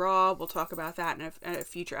going to, Raw. We'll talk about that in a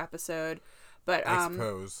future episode. But I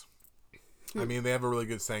suppose. I mean, they have a really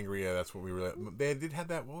good sangria. That's what we really... They did have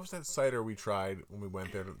that... What was that cider we tried when we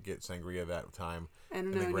went there to get sangria that time? I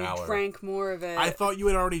don't know. You drank more of it. I thought you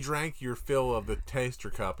had already drank your fill of the taster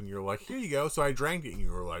cup, and you're like, here you go. So I drank it, and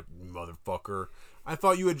you were like, motherfucker. I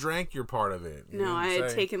thought you had drank your part of it. No, I had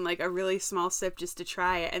taken like a really small sip just to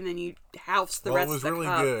try it, and then you housed the rest of the cup. It was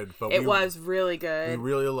really good. But it was really good.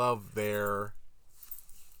 We really love their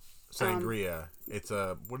sangria. It's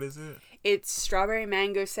what is it? It's strawberry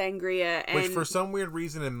mango sangria. And which for some weird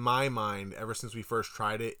reason in my mind, ever since we first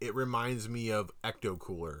tried it, it reminds me of Ecto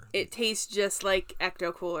Cooler. It tastes just like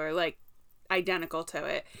Ecto Cooler, like identical to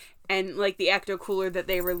it. And like the Ecto Cooler that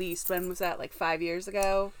they released, when was that, like 5 years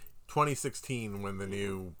ago? 2016, when the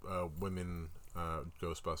new women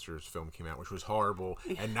Ghostbusters film came out, which was horrible.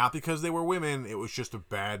 And not because they were women, it was just a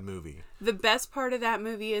bad movie. The best part of that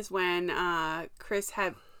movie is when Chris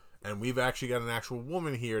had... And we've actually got an actual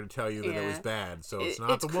woman here to tell you that it was bad. So it's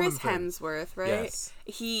not the woman Chris thing. Hemsworth, right? Yes.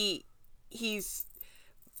 He's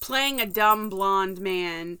playing a dumb blonde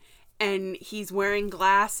man, and he's wearing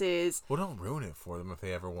glasses. Well, don't ruin it for them if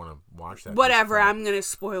they ever want to watch that. Whatever, I'm going to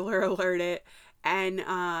spoiler alert it.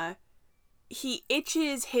 And he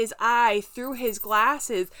itches his eye through his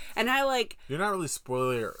glasses, and I like... You're not really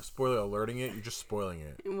spoiler alerting it, you're just spoiling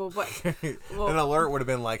it. Well, what? An alert would have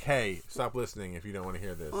been like, hey, stop listening if you don't want to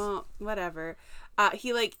hear this. Well, whatever.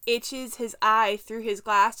 He like itches his eye through his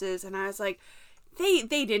glasses, and I was like, they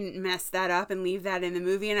didn't mess that up and leave that in the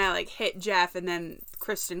movie. And I like hit Jeff, and then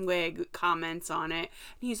Kristen Wiig comments on it,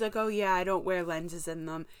 and he's like, oh yeah, I don't wear lenses in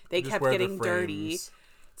them. They kept getting dirty.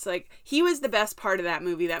 It's like, he was the best part of that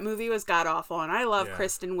movie. That movie was god-awful, and I love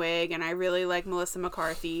Kristen Wiig, and I really like Melissa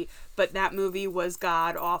McCarthy, but that movie was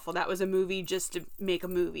god-awful. That was a movie just to make a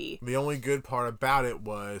movie. The only good part about it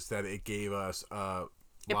was that it gave us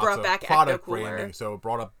it brought back product Ecto Cooler. branding. So it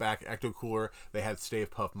brought up back Ecto Cooler. They had Stay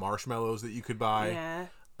Puft marshmallows that you could buy. Yeah.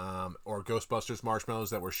 Or Ghostbusters marshmallows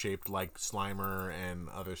that were shaped like Slimer and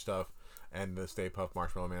other stuff. And the Stay Puft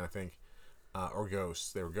Marshmallow Man, I think. Or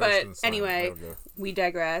ghosts. They were ghosts. But and slime. anyway, we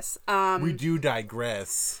digress. We do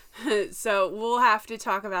digress. So we'll have to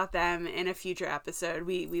talk about them in a future episode.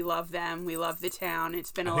 We love them. We love the town.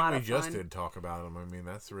 It's been a lot of fun. We just did talk about them. I mean,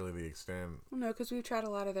 that's really the extent. Well, no, because we've tried a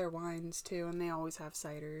lot of their wines too, and they always have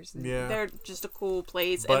ciders. And yeah, they're just a cool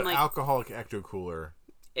place. But and like, alcoholic Ecto Cooler.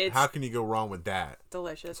 How can you go wrong with that?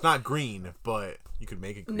 Delicious. It's not green, but you could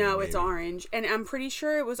make it green. No, it's orange, and I'm pretty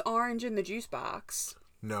sure it was orange in the juice box.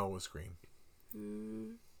 No, it was green.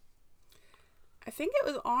 I think it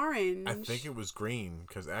was orange. I think it was green,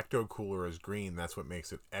 because Ecto Cooler is green. That's what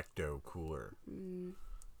makes it Ecto Cooler.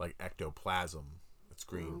 Like ectoplasm. It's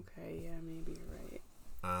green. Okay, yeah, maybe you're right.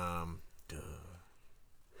 Duh.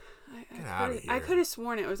 Get out of here. I could have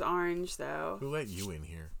sworn it was orange, though. Who let you in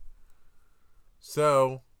here?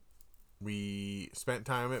 So, we spent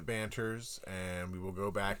time at Banter's, and we will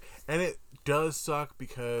go back. And it does suck,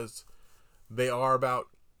 because they are about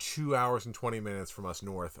 2 hours and 20 minutes from us,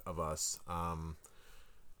 north of us.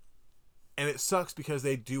 And it sucks because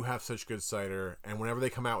they do have such good cider, and whenever they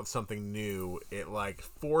come out with something new, it like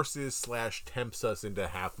forces / tempts us into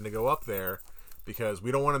having to go up there, because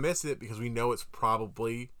we don't want to miss it, because we know it's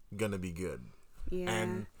probably gonna be good. Yeah.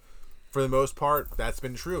 And for the most part, that's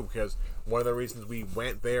been true, because one of the reasons we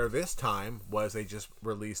went there this time was they just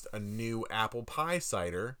released a new apple pie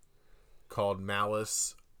cider called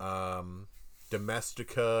Malice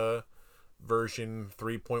Domestica version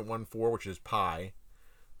 3.14, which is pie.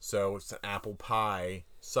 So it's an apple pie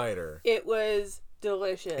cider. It was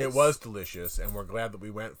delicious. It was delicious, and we're glad that we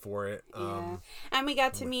went for it. Yeah. And we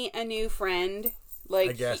got to meet a new friend. Like,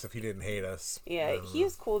 I guess if he didn't hate us. Yeah, he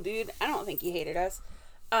was cool, dude. I don't think he hated us.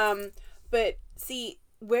 But see,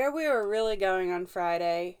 where we were really going on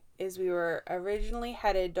Friday is we were originally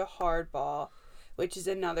headed to Hardball, which is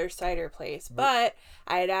another cider place. But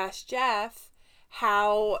I had asked Jeff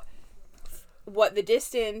what the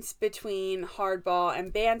distance between Hardball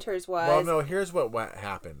and Banter's was. Well, no, here's what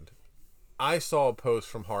happened. I saw a post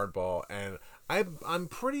from Hardball, and I'm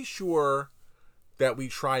pretty sure that we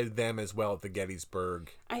tried them as well at the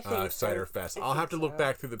Gettysburg Cider Fest. I'll have to look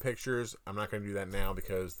back through the pictures. I'm not going to do that now,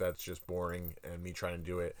 because that's just boring, and me trying to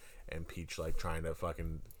do it, and Peach like trying to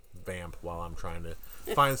fucking vamp while I'm trying to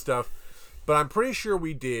find stuff. But I'm pretty sure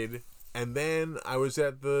we did And then I was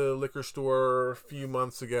at the liquor store a few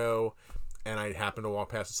months ago, and I happened to walk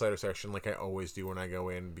past the cider section like I always do when I go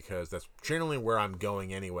in, because that's generally where I'm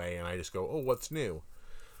going anyway, and I just go, oh, what's new?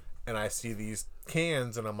 And I see these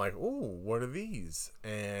cans, and I'm like, ooh, what are these?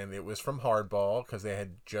 And it was from Hardball, because they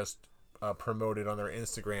had just promoted on their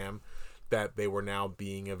Instagram that they were now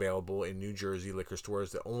being available in New Jersey liquor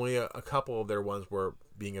stores. That only a couple of their ones were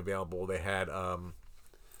being available. They had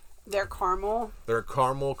their caramel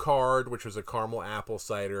card, which was a caramel apple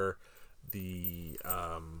cider, the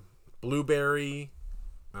blueberry,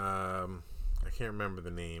 I can't remember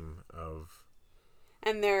the name of,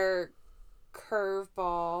 and their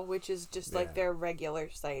curveball, which is just like their regular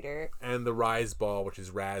cider, and the rise ball, which is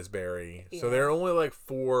raspberry. Yeah. So there are only like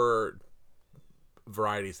 4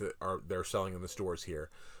 varieties that they're selling in the stores here.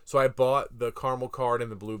 So I bought the caramel card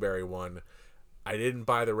and the blueberry one. I didn't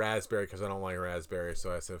buy the raspberry because I don't like raspberry,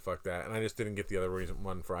 so I said fuck that, and I just didn't get the other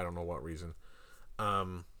one for I don't know what reason.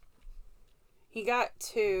 He got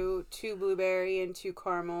two blueberry and 2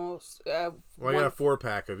 caramels. I got a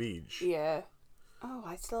 4-pack of each. Yeah. Oh,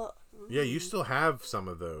 I still. Yeah, you still have some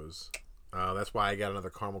of those. That's why I got another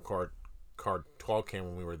caramel card 12 can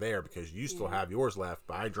when we were there, because you still have yours left,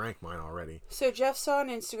 but I drank mine already. So Jeff saw an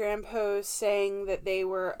Instagram post saying that they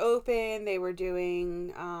were open. They were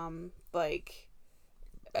doing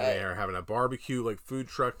they are having a barbecue food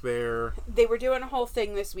truck there. They were doing a whole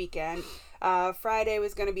thing this weekend. Friday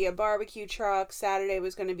was going to be a barbecue truck. Saturday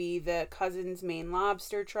was going to be the Cousin's Maine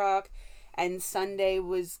Lobster truck, and Sunday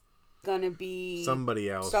was going to be somebody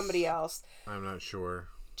else. I'm not sure.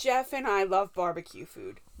 Jeff and I love barbecue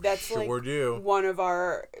food. That's do. One of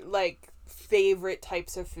our favorite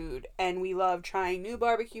types of food, and we love trying new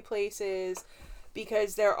barbecue places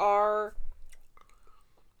because there aren't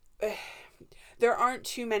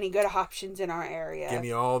too many good options in our area. Give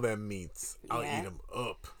me all them meats. I'll eat them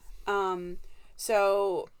up.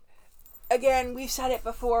 So again, we've said it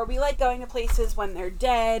before. We like going to places when they're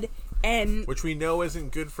dead, and which we know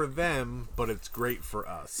isn't good for them, but it's great for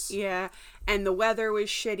us. Yeah, and the weather was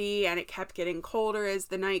shitty, and it kept getting colder as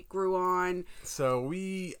the night grew on. So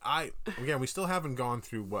we still haven't gone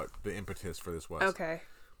through what the impetus for this was. Okay.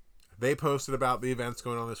 They posted about the events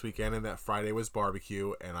going on this weekend, and that Friday was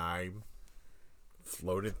barbecue, and I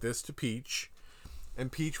floated this to Peach.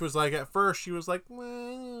 And Peach was like, at first, she was like,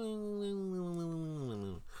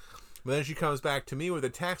 but then she comes back to me with a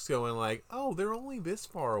text going like, oh, they're only this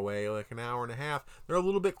far away, like an hour and a half. They're a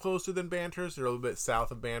little bit closer than Banters. They're a little bit south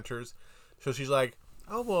of Banters. So she's like,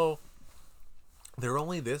 oh, well, they're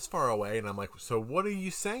only this far away. And I'm like, so what are you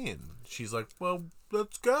saying? She's like, well,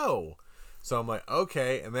 let's go. So I'm like,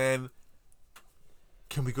 okay. And then,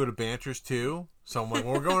 can we go to Banters too? So I'm like,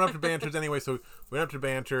 well, we're going up to Banters anyway. So we went up to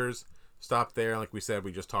Banters, stopped there, like we said,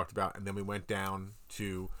 we just talked about, and then we went down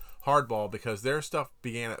to Hardball because their stuff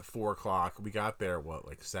began at 4:00. We got there,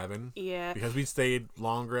 7? Yeah. Because we stayed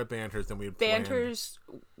longer at Banters than we had planned. Banters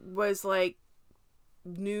was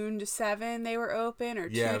noon to 7 they were open, or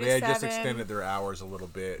 2 to 7? Yeah, they had just extended their hours a little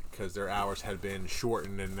bit because their hours had been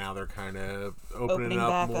shortened, and now they're kind of opening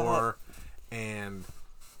up more. And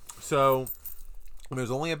so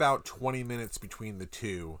there's only about 20 minutes between the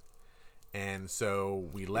two. And so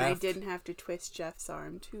we left. I didn't have to twist Jeff's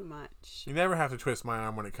arm too much. You never have to twist my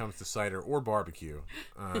arm when it comes to cider or barbecue.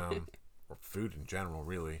 Or food in general,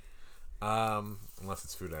 really. Unless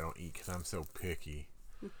it's food I don't eat because I'm so picky.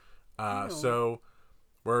 So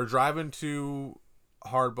we're driving to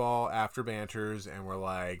Hardball after Banters, and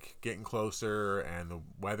we're getting closer, and the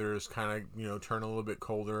weather's kind of, turning a little bit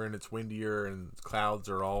colder, and it's windier, and clouds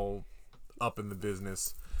are all up in the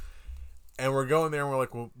business. And we're going there, and we're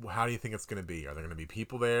like, well, how do you think it's going to be? Are there going to be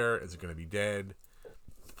people there? Is it going to be dead?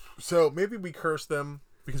 So maybe we curse them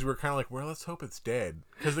because we were kind of like, well, let's hope it's dead.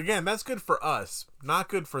 Because, again, that's good for us, not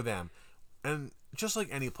good for them. And just like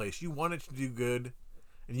any place, you want it to do good,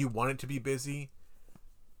 and you want it to be busy.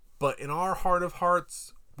 But in our heart of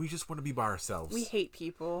hearts, we just want to be by ourselves. We hate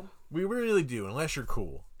people. We really do, unless you're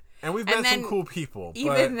cool. And we've met some cool people.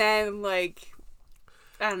 Even then, I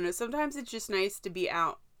don't know, sometimes it's just nice to be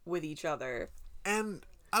out with each other. And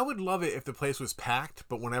I would love it if the place was packed,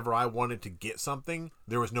 but whenever I wanted to get something,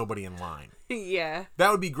 there was nobody in line. Yeah. That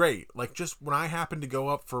would be great. Just when I happened to go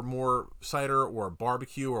up for more cider or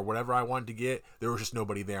barbecue or whatever I wanted to get, there was just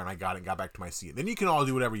nobody there, and I got back to my seat. Then you can all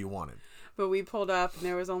do whatever you wanted. But we pulled up and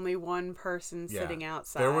there was only one person sitting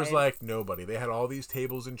outside. There was like nobody. They had all these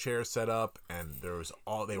tables and chairs set up, and they were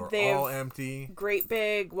all empty. Great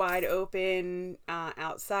big, wide open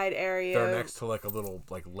outside area. They're next to like a little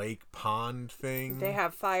like lake pond thing. They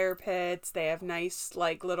have fire pits. They have nice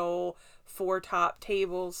like little 4 top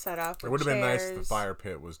tables set up. It would have been nice if the fire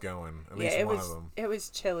pit was going. At least one of them. It was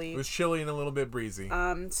chilly. It was chilly and a little bit breezy.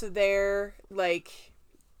 So they're like,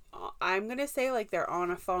 I'm gonna say like they're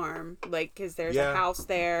on a farm, like because there's a house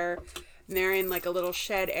there, and they're in like a little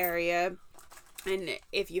shed area. And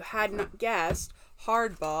if you hadn't guessed,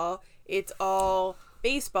 hardball, it's all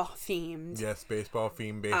baseball themed. Yes, baseball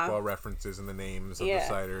themed, baseball references in the names of the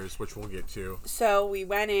ciders, which we'll get to. So we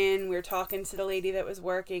went in, we were talking to the lady that was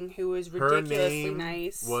working, who was ridiculously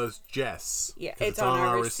nice. Was Jess. Yeah, it's on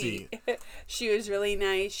our receipt. She was really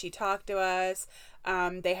nice. She talked to us.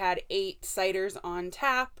 They had 8 ciders on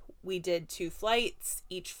tap. We did 2 flights.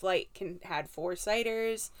 Each flight had 4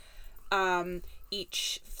 ciders.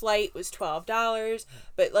 Each flight was $12,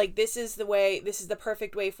 but like this is the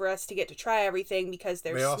perfect way for us to get to try everything because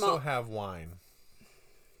they're small. They also have wine.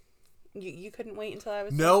 You couldn't wait until I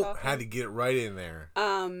was Nope, had to get it right in there.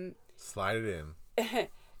 Slide it in.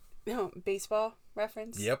 No, baseball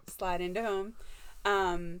reference. Yep. Slide into home.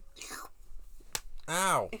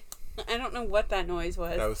 Ow. I don't know what that noise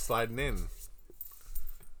was. That was sliding in.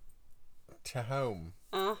 To home.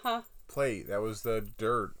 Uh-huh. Plate. That was the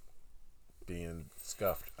dirt being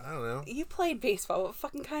scuffed. I don't know. You played baseball. What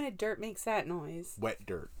fucking kind of dirt makes that noise? Wet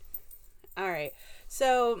dirt. Alright.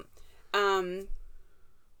 So,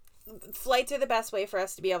 flights are the best way for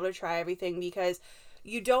us to be able to try everything because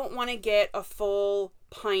you don't want to get a full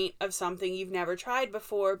pint of something you've never tried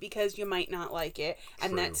before because you might not like it.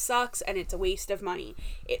 And that sucks and it's a waste of money.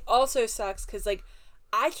 It also sucks because, like,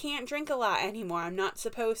 I can't drink a lot anymore. I'm not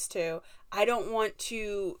supposed to. I don't want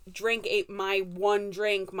to drink my one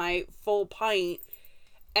drink, my full pint,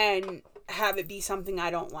 and have it be something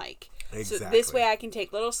I don't like. Exactly. So this way I can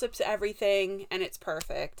take little sips of everything, and it's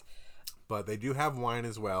perfect. But they do have wine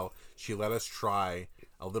as well. She let us try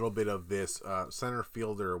a little bit of this center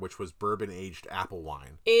fielder, which was bourbon-aged apple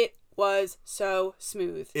wine. It was so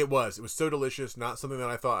smooth. It was so delicious. Not something that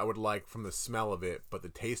I thought I would like from the smell of it, but the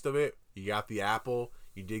taste of it, you got the apple,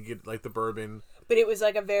 you did get like the bourbon. But it was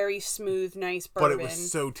like a very smooth, nice bourbon. But it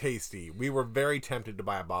was so tasty. We were very tempted to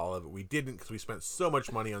buy a bottle of it. We didn't because we spent so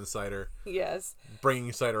much money on cider. Yes.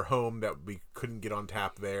 Bringing cider home that we couldn't get on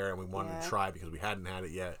tap there, and we wanted to try because we hadn't had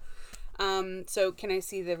it yet. So can I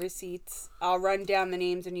see the receipts? I'll run down the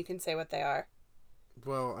names and you can say what they are.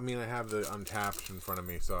 Well, I mean, I have the Untapped in front of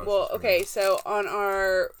me, so... Well, okay, so on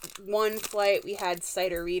our one flight, we had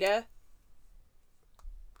Ciderita.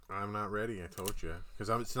 I'm not ready, I told you. Because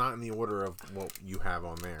it's not in the order of what you have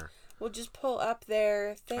on there. Well, just pull up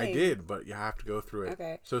their thing. I did, but you have to go through it.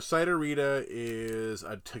 Okay. So Ciderita is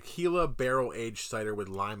a tequila barrel-aged cider with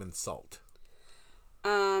lime and salt.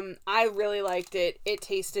 I really liked it. It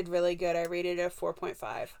tasted really good. I rated it a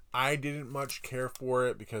 4.5. I didn't much care for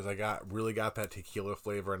it because I really got that tequila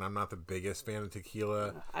flavor, and I'm not the biggest fan of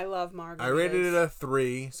tequila. I love margaritas. I rated it a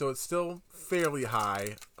 3, so it's still fairly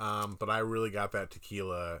high, but I really got that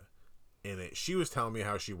tequila in it. She was telling me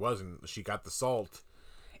how she got the salt.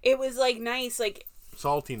 It was like nice, like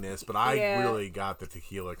saltiness, but I really got the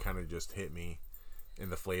tequila. Kind of just hit me in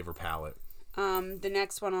the flavor palette. The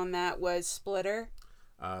next one on that was Splitter.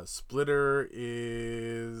 Splitter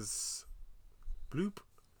is bloop.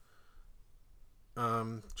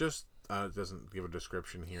 It doesn't give a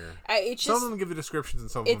description here. Some of them give the descriptions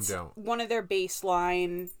and some of them don't. One of their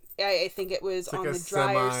baseline. I think it was on the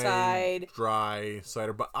drier side. Dry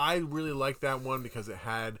cider, but I really liked that one because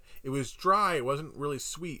it was dry. It wasn't really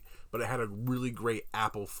sweet, but it had a really great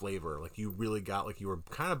apple flavor. Like you really got like you were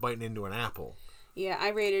kind of biting into an apple. Yeah, I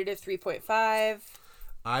rated it a 3.5.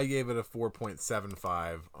 I gave it a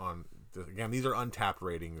 4.75 on. Again, these are Untapped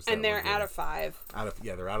ratings, and they're out of 5.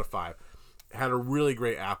 They're out of 5. It had a really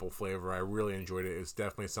great apple flavor. I really enjoyed it. It's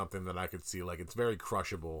definitely something that I could see. Like it's very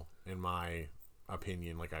crushable in my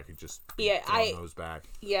opinion. Like I could just throw those back.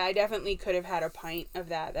 Yeah, I definitely could have had a pint of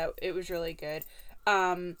that. It was really good.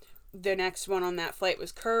 The next one on that flight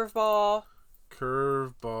was Curveball.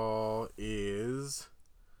 Curveball is,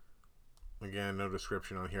 again, no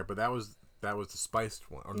description on here, but that was the spiced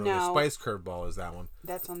one. Or no, the spiced Curveball is that one.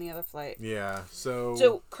 That's on the other flight. Yeah,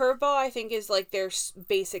 so Curveball, I think, is like their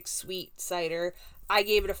basic sweet cider. I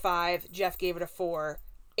gave it a 5. Jeff gave it a 4.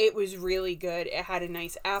 It was really good. It had a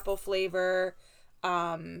nice apple flavor.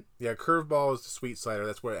 Yeah, Curveball is the sweet cider.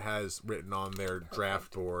 That's what it has written on their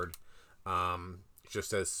draft board.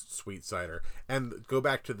 Just as sweet cider. And go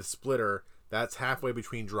back to the Splitter. That's halfway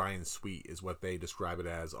between dry and sweet is what they describe it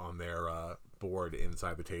as on their board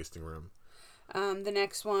inside the tasting room. The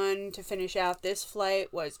next one to finish out this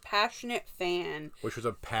flight was Passionate Fan. Which was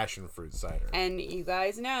a passion fruit cider. And you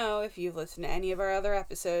guys know, if you've listened to any of our other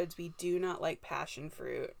episodes, we do not like passion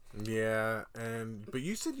fruit. Yeah, but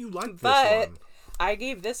you said you liked this one. I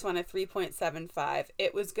gave this one a 3.75.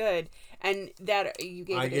 It was good. And that you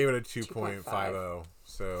gave I gave it a 2.50.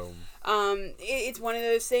 So it's one of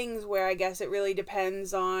those things where I guess it really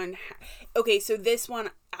depends on okay, so this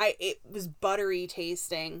one it was buttery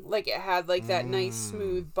tasting. Like it had like that nice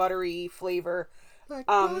smooth buttery flavor. Like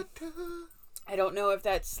butter. I don't know if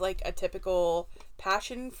that's like a typical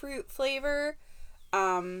passion fruit flavor.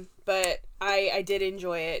 But I did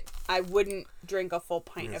enjoy it. I wouldn't drink a full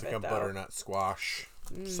pint of it, like a butternut squash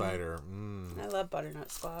cider. I love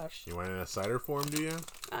butternut squash. You want it in a cider form, do you?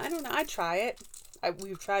 I don't know. I'd try it.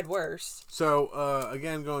 We've tried worse. So,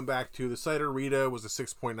 again, going back to the Cider Rita was a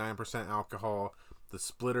 6.9% alcohol. The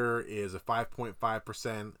Splitter is a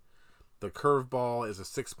 5.5%. The Curveball is a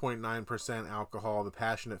 6.9% alcohol. The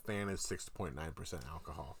Passionate Fan is 6.9%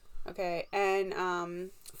 alcohol. Okay,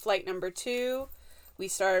 and flight number 2, we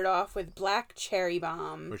started off with Black Cherry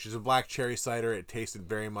Bomb. Which is a black cherry cider. It tasted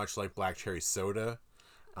very much like black cherry soda.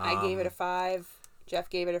 I gave it a 5. Jeff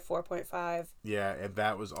gave it a 4.5. Yeah, and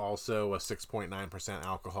that was also a 6.9%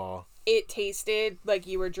 alcohol. It tasted like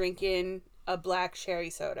you were drinking a black cherry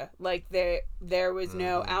soda. Like there was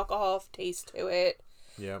no alcohol taste to it.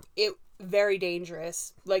 Yep. It very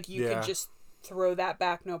dangerous. Like you could just throw that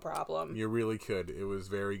back no problem. You really could. It was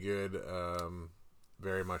very good.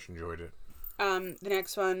 Very much enjoyed it. The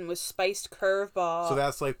next one was Spiced Curveball. So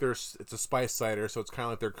that's like it's a spice cider, so it's kind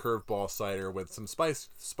of like their curveball cider with some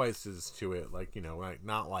spices to it, like, you know, like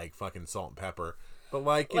not like fucking salt and pepper, but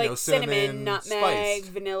like, you know, cinnamon, nutmeg,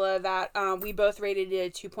 spiced. vanilla. That we both rated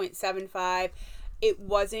it a 2.75. It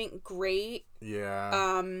wasn't great.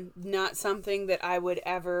 Yeah. Not something that I would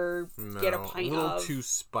ever get a pint of. A little too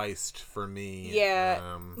spiced for me.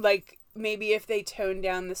 Yeah. Like maybe if they toned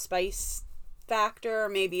down the spice factor, or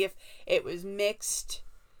maybe if it was mixed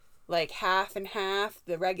like half and half,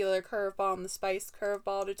 the regular curveball and the spiced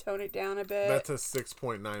curveball, to tone it down a bit. That's a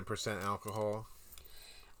 6.9% alcohol.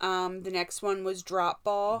 The next one was Drop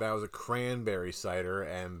Ball. That was a cranberry cider,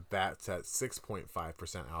 and that's at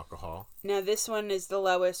 6.5% alcohol. Now this one is the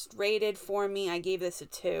lowest rated for me. I gave this a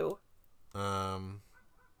 2. I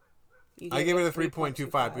gave it a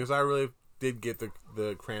 3.25 because I really did get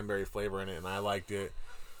the cranberry flavor in it, and I liked it.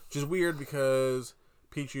 Which is weird because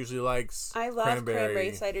Peach usually likes I love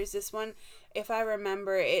cranberry ciders. This one, if I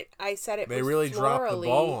remember it, I said it they was really florally. dropped the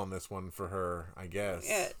ball on this one for her, I guess.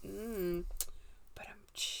 Yeah. But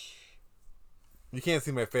you can't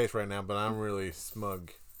see my face right now, but I'm really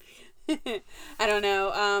smug. I don't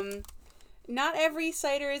know. Not every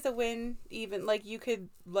cider is a win. Even like you could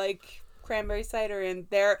like cranberry cider, and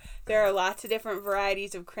there are lots of different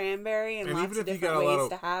varieties of cranberry and lots of different ways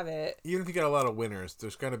to have it. Even if you got a lot of winners,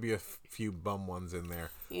 there's got to be a few bum ones in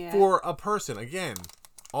there. Yeah. For a person, again,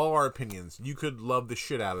 all our opinions. You could love the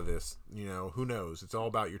shit out of this. You know, who knows? It's all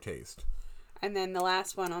about your taste. And then the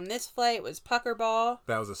last one on this flight was Puckerball.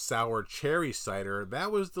 That was a sour cherry cider.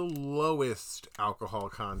 That was the lowest alcohol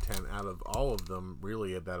content out of all of them,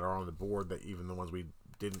 really, that are on the board. That even the ones we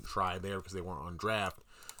didn't try there because they weren't on draft.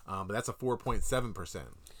 But that's a 4.7%.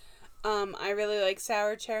 I really like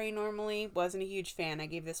sour cherry normally. Wasn't a huge fan. I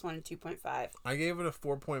gave this one a 2.5. I gave it a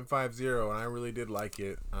 4.50, and I really did like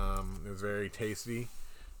it. It was very tasty.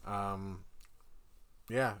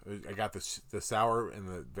 Yeah, I got the sour and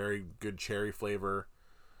the very good cherry flavor.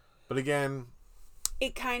 But again,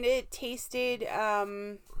 it kind of tasted a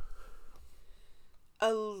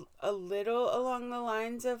little along the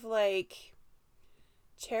lines of like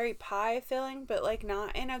cherry pie filling, but like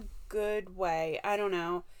not in a good way. I don't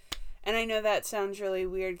know. And I know that sounds really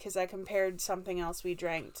weird because I compared something else we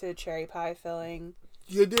drank to cherry pie filling.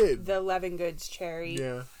 You did. The Levengoods cherry.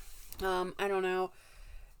 Yeah. I don't know.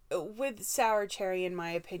 With sour cherry, in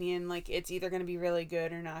my opinion, like it's either going to be really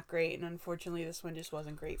good or not great, and unfortunately this one just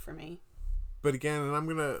wasn't great for me. But again, and I'm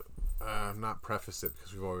going to not preface it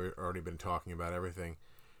because we've already been talking about everything.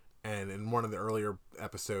 And in one of the earlier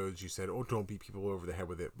episodes, you said, oh, don't beat people over the head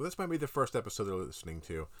with it. But this might be the first episode they're listening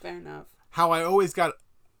to. Fair enough. How I always got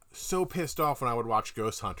so pissed off when I would watch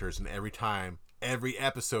Ghost Hunters, and every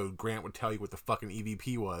episode, Grant would tell you what the fucking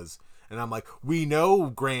EVP was. And I'm like, we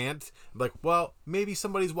know, Grant. I'm like, well, maybe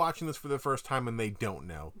somebody's watching this for the first time and they don't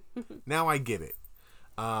know. Now I get it.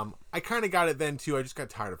 I kind of got it then, too. I just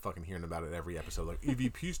got tired of fucking hearing about it every episode. Like,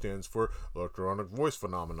 EVP stands for Electronic Voice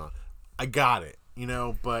Phenomenon. I got it. you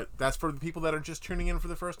know, but that's for the people that are just tuning in for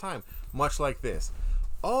the first time. Much like this.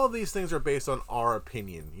 All of these things are based on our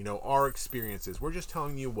opinion, you know, our experiences. We're just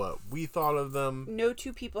telling you what we thought of them. No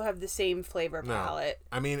two people have the same flavor palette.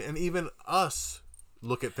 I mean, and even us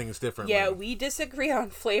look at things differently. Yeah, we disagree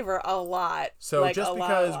on flavor a lot. So like, just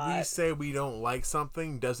because we say we don't like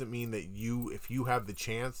something doesn't mean that if you have the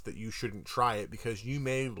chance, that you shouldn't try it, because you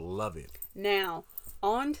may love it. Now,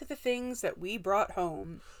 on to the things that we brought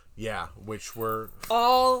home. Yeah, which were...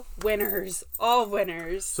 all winners. All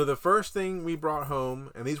winners. So the first thing we brought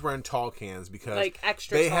home, and these were in tall cans, because like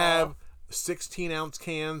extra they tall. have 16-ounce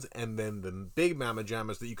cans, and then the big Mama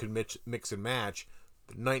Jammas that you can mix and match,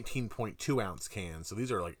 19.2-ounce cans. So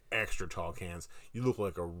these are like extra tall cans. You look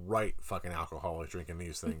like a right fucking alcoholic drinking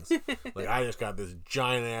these things. Like, I just got this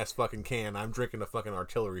giant-ass fucking can. I'm drinking a fucking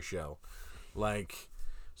artillery shell. Like...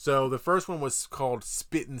 So the first one was called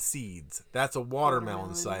Spittin' Seeds. That's a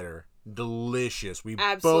watermelon cider. Delicious. We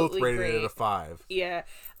Absolutely both rated great. it a 5. Yeah.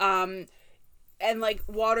 And like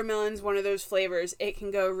watermelon's one of those flavors. It can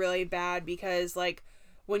go really bad because like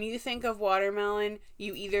when you think of watermelon,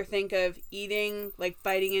 you either think of eating, like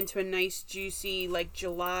biting into a nice juicy like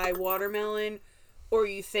July watermelon, or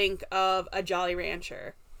you think of a Jolly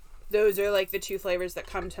Rancher. Those are like the two flavors that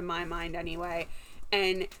come to my mind anyway.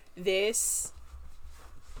 And this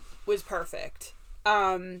was perfect.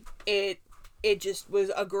 It just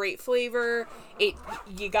was a great flavor.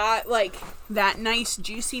 You got like that nice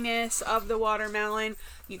juiciness of the watermelon.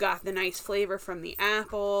 You got the nice flavor from the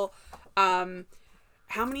apple. How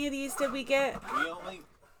many of these did we get? I'm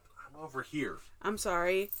over here. I'm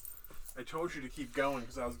sorry. I told you to keep going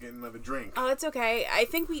because I was getting another drink. Oh, it's okay. I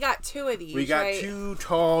think we got 2 of these. We got right? 2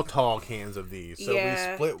 tall cans of these. So Yeah.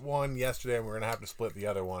 we split one yesterday, and we're going to have to split the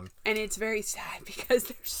other one. And it's very sad because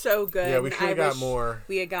they're so good. Yeah, we should have got more.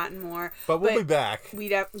 We had gotten more. But we'll be back. We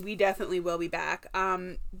definitely will be back.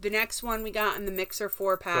 The next one we got in the Mixer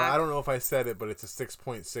 4-pack. So I don't know if I said it, but it's a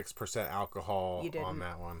 6.6% alcohol You didn't. on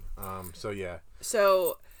that one. So yeah.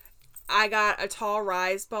 So I got a tall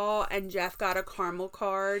rise ball and Jeff got a caramel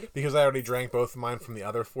card. Because I already drank both of mine from the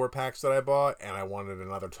other 4-packs that I bought, and I wanted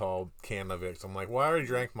another tall can of it. So I'm like, well, I already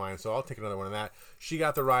drank mine, so I'll take another one of that. She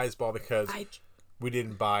got the rise ball because we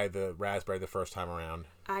didn't buy the raspberry the first time around.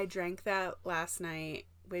 I drank that last night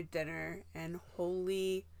with dinner, and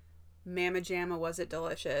holy Mama Jamma, was it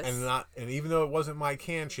delicious. And even though it wasn't my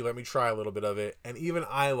can, she let me try a little bit of it, and even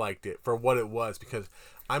I liked it for what it was, because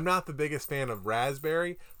I'm not the biggest fan of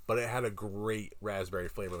raspberry, but it had a great raspberry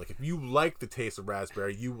flavor. Like, if you like the taste of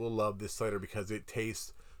raspberry, you will love this cider because it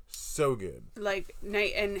tastes so good. Like,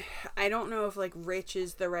 and I don't know if like rich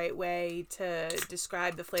is the right way to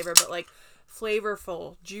describe the flavor, but like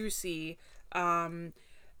flavorful, juicy,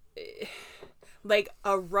 like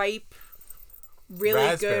a ripe,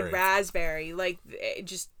 really good raspberry, like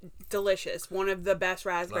just delicious. One of the best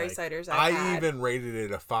raspberry ciders I've had. I even rated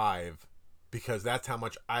it a 5 because that's how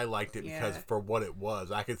much I liked it, because for what it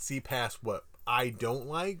was. I could see past what I don't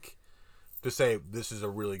like to say this is a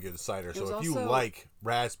really good cider. So if you like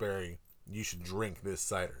raspberry, you should drink this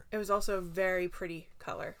cider. It was also a very pretty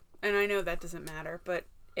color. And I know that doesn't matter, but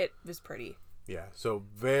it was pretty. Yeah, so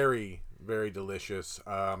very, very delicious.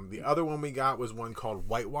 The other one we got was one called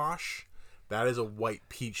Whitewash. That is a white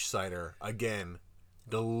peach cider. Again,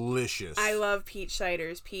 delicious. I love peach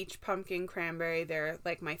ciders. Peach, pumpkin, cranberry. They're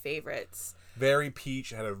like my favorites. Very peach.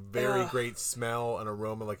 Had a very great smell and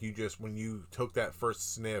aroma. Like when you took that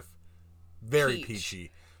first sniff, very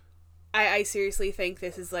peachy. I seriously think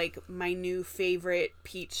this is like my new favorite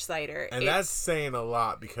peach cider. And that's saying a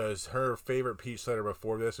lot, because her favorite peach cider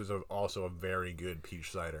before this was also a very good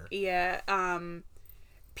peach cider. Yeah,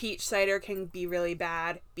 peach cider can be really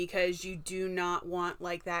bad because you do not want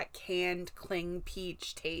like that canned cling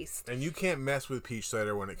peach taste. And you can't mess with peach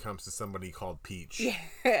cider when it comes to somebody called Peach.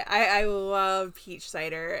 Yeah, I love peach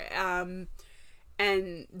cider.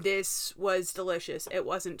 And this was delicious. It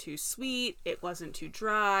wasn't too sweet. It wasn't too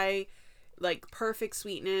dry. Like, perfect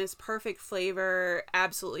sweetness, perfect flavor,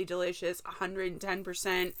 absolutely delicious,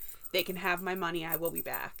 110%. They can have my money. I will be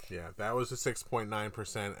back. Yeah, that was a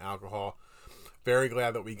 6.9% alcohol. Very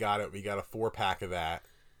glad that we got it. We got a 4-pack of that.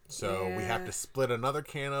 So we have to split another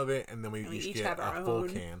can of it, and then we each get a full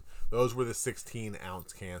can. Those were the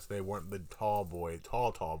 16-ounce cans. They weren't the tall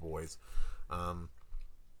boys.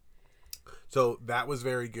 So that was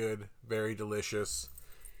very good, very delicious.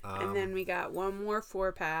 And then we got one more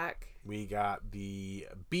 4-pack. We got the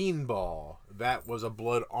Bean Ball. That was a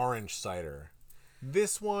blood orange cider.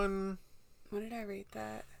 This one... What did I rate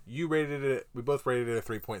that? You rated it. We both rated it a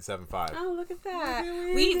 3.75. Oh, look at that.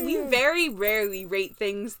 We very rarely rate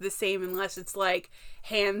things the same unless it's like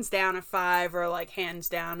hands down a 5 or like hands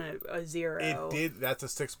down a 0. It did. That's a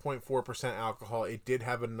 6.4% alcohol. It did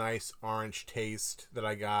have a nice orange taste that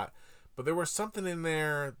I got. But there was something in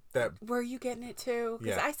there that... Were you getting it too?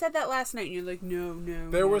 Because Yeah. I said that last night and you're like, no.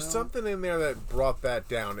 There was something in there that brought that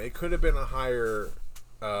down. It could have been a higher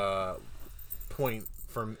points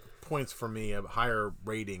for me, a higher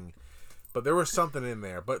rating. But there was something in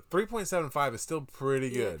there. But 3.75 is still pretty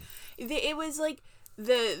good. It was like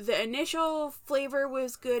the initial flavor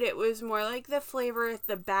was good. It was more like the flavor at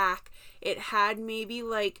the back. It had maybe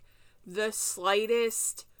like the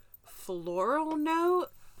slightest floral note,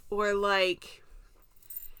 or like,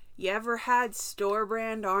 you ever had store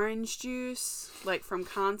brand orange juice like from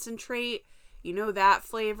concentrate? You know that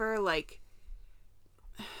flavor, like,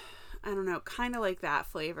 I don't know, kind of like that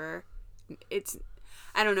flavor. It's,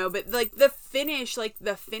 I don't know, but like the finish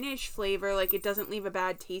flavor, like it doesn't leave a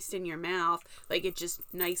bad taste in your mouth. Like it's just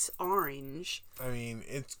nice orange. I mean,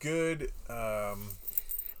 it's good.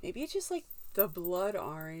 Maybe it's just like the blood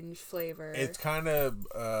orange flavor. It's kind of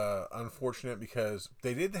unfortunate because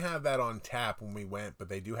they didn't have that on tap when we went, but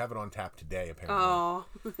they do have it on tap today, apparently. Oh.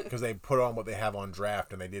 Because they put on what they have on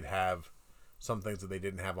draft, and they did have some things that they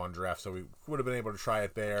didn't have on draft, so we would have been able to try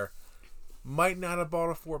it there. Might not have bought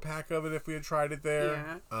a 4-pack of it if we had tried it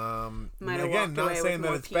there. Yeah. Again, not saying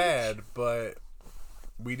that it's bad, but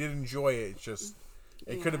we did enjoy it. It's just,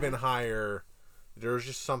 it could have been higher. There was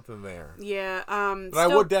just something there. Yeah. But I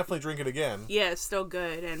would definitely drink it again. Yeah, it's still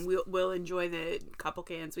good, and we'll enjoy the couple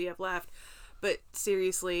cans we have left. But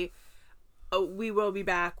seriously, we will be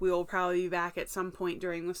back. We will probably be back at some point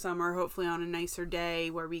during the summer, hopefully on a nicer day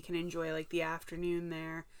where we can enjoy like the afternoon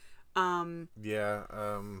there. Do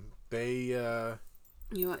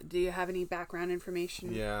you have any background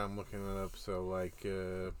information? Yeah, I'm looking it up. So, like,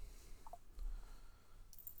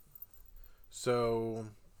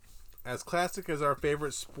 as classic as our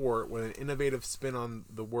favorite sport, with an innovative spin on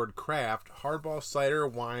the word craft, Hardball Cider,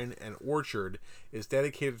 Wine, and Orchard is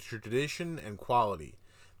dedicated to tradition and quality.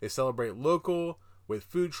 They celebrate local with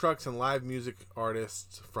food trucks and live music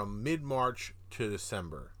artists from mid-March to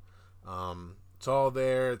December. It's all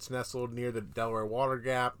there. It's nestled near the Delaware Water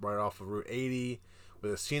Gap, right off of Route 80,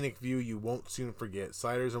 with a scenic view you won't soon forget.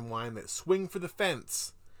 Ciders and wine that swing for the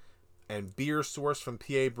fence, and beer sourced from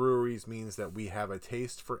PA breweries means that we have a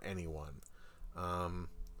taste for anyone.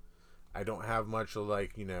 I don't have much of,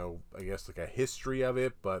 like, I guess like a history of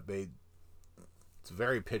it, but it's a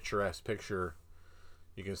very picturesque picture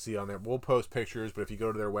you can see on there. We'll post pictures, but if you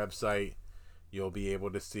go to their website, you'll be able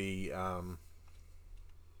to see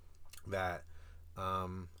that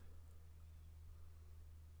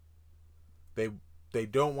they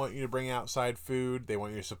don't want you to bring outside food. They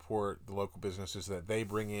want you to support the local businesses that they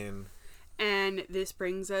bring in. And this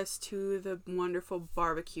brings us to the wonderful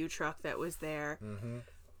barbecue truck that was there. Mm-hmm.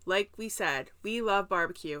 Like we said, we love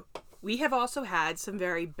barbecue. We have also had some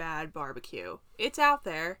very bad barbecue. It's out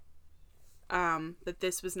there, but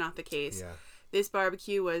this was not the case. Yeah. This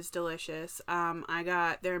barbecue was delicious. I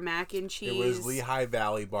got their mac and cheese. It was Lehigh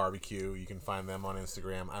Valley Barbecue. You can find them on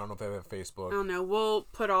Instagram. I don't know if they have Facebook. I don't know. We'll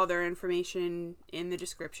put all their information in the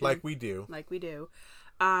description. Like we do.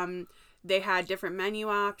 They had different menu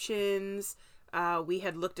options. We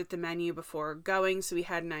had looked at the menu before going, so we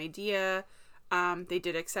had an idea. They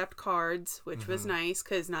did accept cards, which was nice,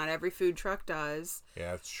 because not every food truck does.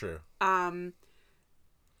 Yeah, that's true.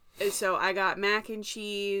 So I got mac and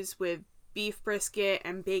cheese with beef brisket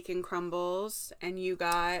and bacon crumbles, and you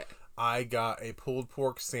got... I got a pulled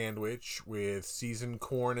pork sandwich with seasoned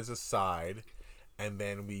corn as a side, and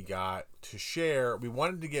then we got to share... We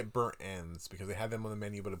wanted to get burnt ends because they had them on the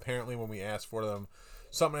menu, but apparently when we asked for them,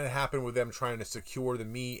 something had happened with them trying to secure the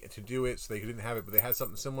meat to do it, so they didn't have it, but they had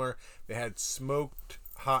something similar. They had smoked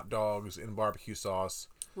hot dogs in barbecue sauce.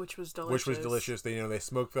 Which was delicious. They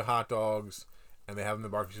smoked the hot dogs, and they have them in the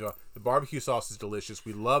barbecue sauce. The barbecue sauce is delicious.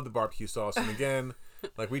 We love the barbecue sauce. And again,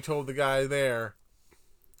 like we told the guy there,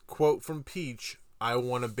 quote from Peach, "I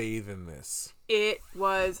want to bathe in this." It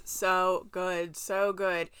was so good. So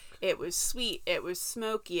good. It was sweet. It was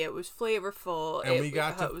smoky. It was flavorful. And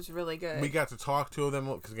it was really good. We got to talk to them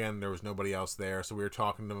because, again, there was nobody else there. So we were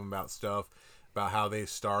talking to them about stuff, about how they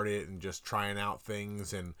started and just trying out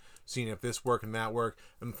things and seeing if this worked and that worked.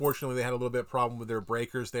 Unfortunately, they had a little bit of problem with their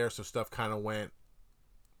breakers there, so stuff kind of went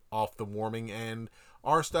off the warming end.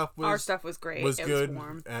 Our stuff was great. Was it good. Was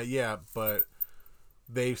warm. Yeah, but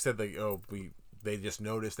they said they just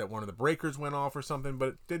noticed that one of the breakers went off or something, but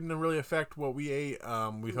it didn't really affect what we ate.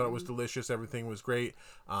 We thought it was delicious. Everything was great.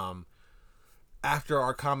 after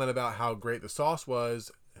our comment about how great the sauce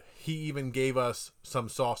was, he even gave us some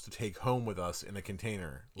sauce to take home with us in a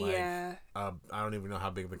container. Like, yeah. I don't even know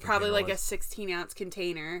how big the container Probably like was. a 16-ounce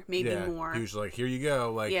container, maybe more. He was like, here you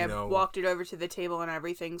go. Like, yeah, you know. Walked it over to the table and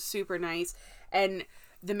everything. Super nice. And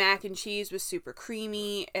the mac and cheese was super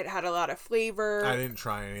creamy. It had a lot of flavor. I didn't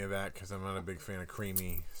try any of that because I'm not a big fan of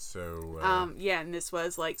creamy. So. Yeah, and this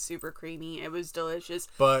was like super creamy. It was delicious.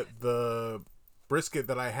 But the brisket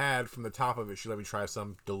that I had from the top of it, she let me try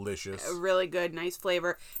some. Delicious. Really good, nice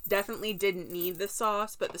flavor. Definitely didn't need the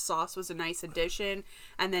sauce, but the sauce was a nice addition.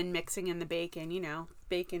 And then mixing in the bacon, you know,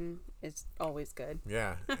 bacon is always good.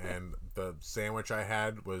 Yeah, and the sandwich I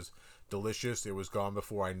had was delicious. It was gone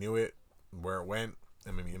before I knew it, where it went.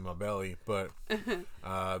 I mean, in my belly. But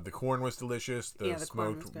the corn was delicious. The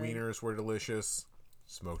smoked wieners were delicious.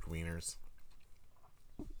 Smoked wieners.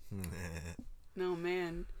 Oh,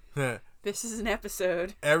 man. This is an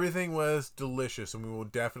episode. Everything was delicious, and we will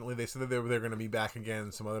definitely. They said that they're going to be back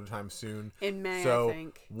again some other time soon in May. So I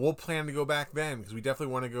think we'll plan to go back then because we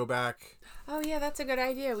definitely want to go back. Oh yeah, that's a good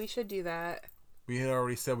idea. We should do that. We had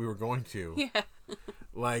already said we were going to. Yeah.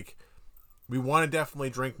 Like, we want to definitely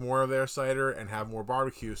drink more of their cider and have more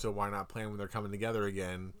barbecue. So why not plan when they're coming together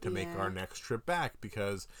again to make our next trip back?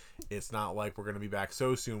 Because it's not like we're going to be back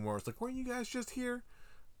so soon. Where it's like, weren't you guys just here?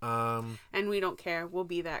 And we don't care. We'll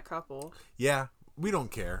be that couple. Yeah, we don't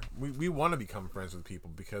care. We want to become friends with people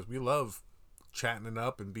because we love chatting it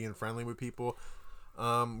up and being friendly with people. We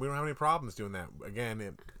don't have any problems doing that.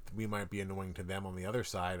 Again, we might be annoying to them on the other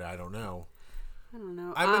side. I don't know.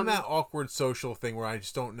 I'm in that awkward social thing where I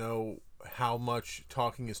just don't know how much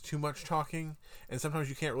talking is too much talking, and sometimes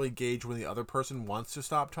you can't really gauge when the other person wants to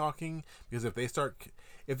stop talking, because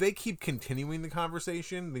if they keep continuing the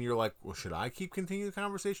conversation, then you're like, well, should I keep continuing the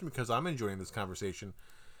conversation because I'm enjoying this conversation?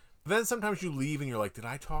 But then sometimes you leave and you're like, did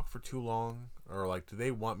I talk for too long? Or like, do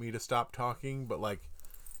they want me to stop talking? But like,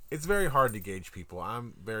 it's very hard to gauge people.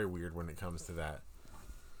 I'm very weird when it comes to that.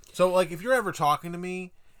 So like, if you're ever talking to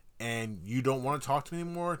me and you don't want to talk to me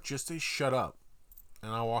anymore, just say shut up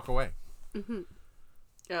and I'll walk away. Mm-hmm.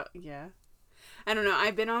 Oh, yeah. I don't know.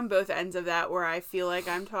 I've been on both ends of that where I feel like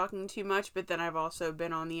I'm talking too much, but then I've also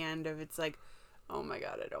been on the end of it's like, oh my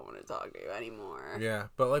God, I don't want to talk to you anymore. Yeah,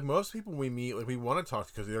 but like most people we meet, like we want to talk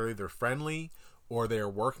to because they're either friendly or they're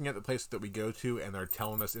working at the place that we go to and they're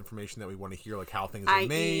telling us information that we want to hear, like how things are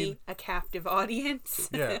made. A captive audience.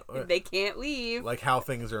 Yeah. They can't leave. Like how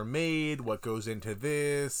things are made, what goes into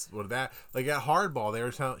this, what that. Like at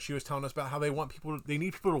Hardball, she was telling us about how they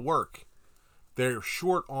need people to work. They're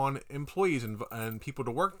short on employees and people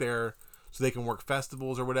to work there so they can work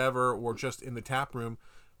festivals or whatever, or just in the tap room.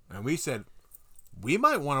 And we said, we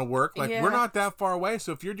might want to work. Like, we're not that far away.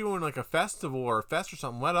 So if you're doing like a festival or a fest or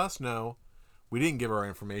something, let us know. We didn't give her our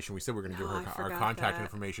information. We said we were going to give her our contact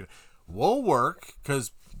information. We'll work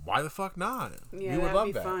because why the fuck not? Yeah, we would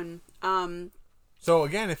love that. Fun. So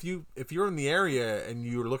again, if you're in the area and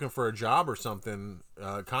you're looking for a job or something,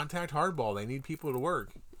 contact Hardball. They need people to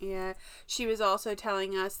work. Yeah, she was also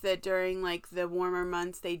telling us that during like the warmer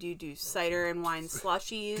months they do cider and wine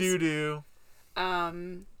slushies. Do.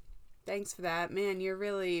 Thanks for that, man. You're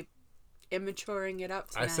really immaturing it up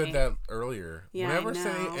tonight. I said that earlier. Yeah,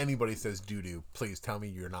 Whenever anybody says doo, please tell me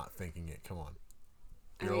you're not thinking it. Come on,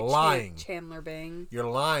 you're lying. Chandler Bing. You're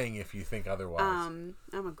lying if you think otherwise. I'm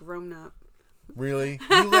a grown up. Really?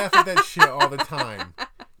 You laugh at that shit all the time.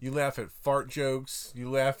 You laugh at fart jokes. You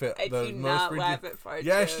laugh at I do not laugh at fart jokes.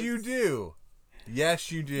 Yes, you do.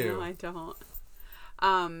 Yes, you do. No, I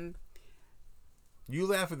don't. You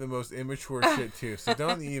laugh at the most immature shit too, so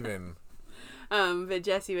don't even. But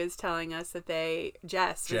Jesse was telling us that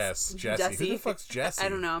Jesse. Who the fuck's Jesse? I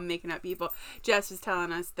don't know. I'm making up people. Jess was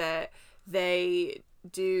telling us that they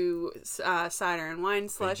do cider and wine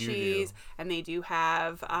slushies, and they do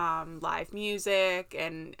have live music,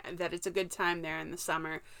 and that it's a good time there in the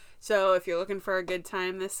summer. So if you're looking for a good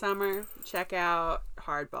time this summer, check out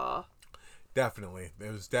Hardball. Definitely.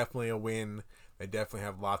 It was definitely a win. They definitely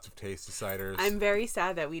have lots of tasty ciders. I'm very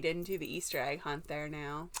sad that we didn't do the Easter egg hunt there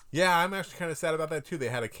now. Yeah, I'm actually kind of sad about that too. They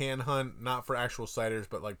had a can hunt, not for actual ciders,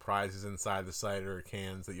 but like prizes inside the cider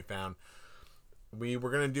cans that you found. We were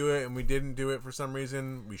going to do it, and we didn't do it for some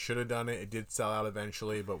reason. We should have done it. It did sell out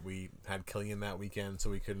eventually, but we had Killian that weekend, so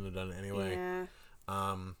we couldn't have done it anyway.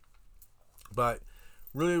 Yeah. But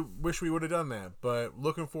really wish we would have done that. But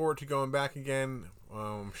looking forward to going back again.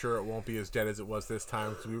 I'm sure it won't be as dead as it was this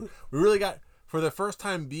time. Cause we really got, for the first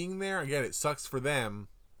time being there, again, it sucks for them,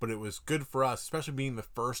 but it was good for us, especially being the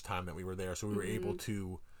first time that we were there. So we were able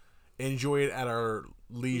to enjoy it at our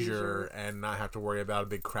leisure and not have to worry about a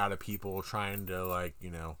big crowd of people trying to, like, you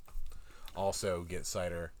know, also get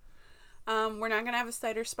cider. We're not going to have a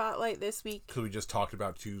cider spotlight this week. Because we just talked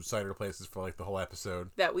about 2 cider places for like the whole episode.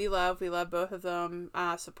 That we love. We love both of them.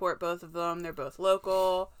 Support both of them. They're both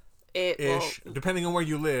local. Depending on where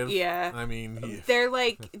you live. Yeah. I mean, they're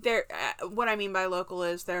what I mean by local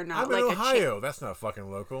is they're not I'm like in Ohio. a chain. That's not fucking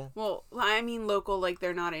local. Well, I mean local like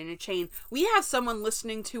they're not in a chain. We have someone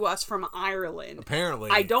listening to us from Ireland.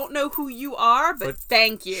 Apparently. I don't know who you are, but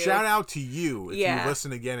thank you. Shout out to you if you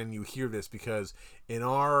listen again and you hear this, because in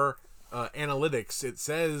our analytics it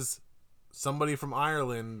says somebody from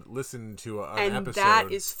Ireland listened to an episode. And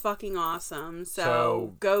that is fucking awesome.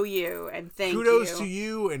 So go you, and thank you. Kudos to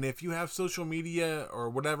you, and if you have social media or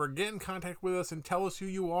whatever, get in contact with us and tell us who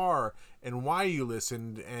you are and why you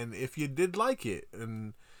listened, and if you did like it.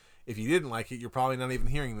 And if you didn't like it, you're probably not even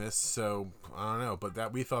hearing this, so I don't know.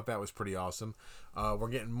 But we thought that was pretty awesome. We're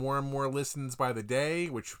getting more and more listens by the day,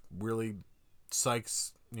 which really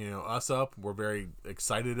psychs us up. We're very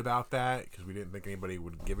excited about that because we didn't think anybody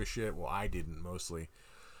would give a shit. Well, I didn't mostly.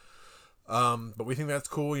 But we think that's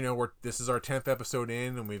cool. This is our 10th episode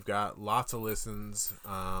in, and we've got lots of listens.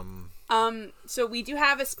 So we do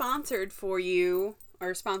have a sponsored for you,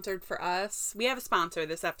 or sponsored for us. We have a sponsor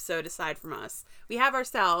this episode aside from us. We have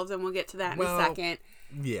ourselves, and we'll get to that in a second.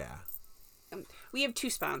 Yeah. We have 2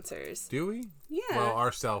 sponsors. Do we? Yeah. Well,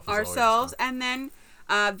 ourselves, and then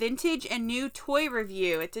Vintage and New Toy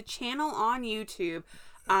Review. It's a channel on YouTube.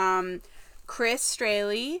 Chris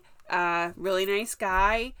Straley, really nice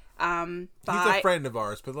guy. He's a friend of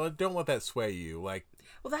ours, but don't let that sway you. Well,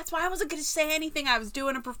 that's why I wasn't going to say anything. I was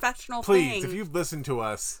doing a professional thing. Please, if you've listened to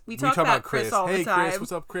us, we talk about Chris all the time. Hey, Chris,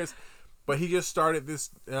 what's up, Chris? But he just started this.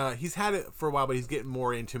 He's had it for a while, but he's getting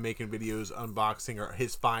more into making videos, unboxing, or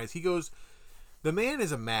his finds. The man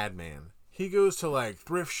is a madman. He goes to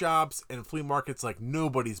thrift shops and flea markets like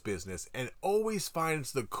nobody's business, and always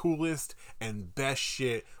finds the coolest and best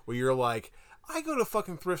shit where you're like, I go to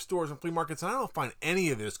fucking thrift stores and flea markets and I don't find any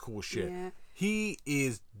of this cool shit. Yeah. He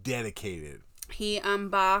is dedicated. He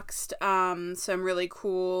unboxed some really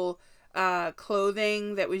cool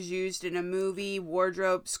clothing that was used in a movie,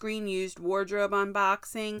 screen used wardrobe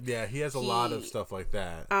unboxing. Yeah, he has a lot of stuff like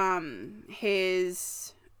that.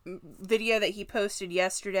 His video that he posted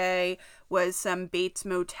yesterday was some Bates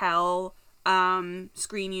Motel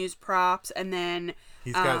screen used props, and then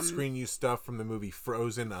he's got screen used stuff from the movie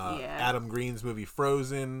Frozen, Adam Green's movie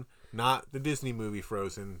Frozen, not the Disney movie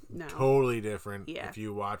Frozen. No. Totally different. Yeah. If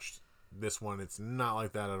you watched this one, it's not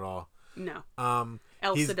like that at all. No.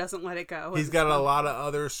 Elsa doesn't let it go. He's got a lot of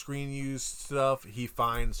other screen used stuff. He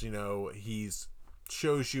finds, he's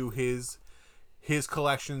shows you his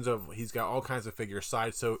collections of. He's got all kinds of figures,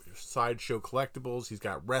 sideshow collectibles. He's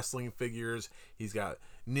got wrestling figures. He's got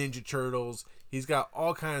Ninja Turtles. He's got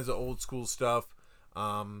all kinds of old school stuff.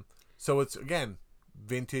 So it's, again,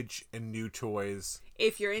 vintage and new toys.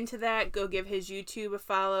 If you're into that, go give his YouTube a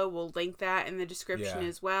follow. We'll link that in the description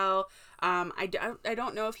as well. I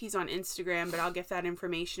don't know if he's on Instagram, but I'll get that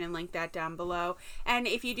information and link that down below. And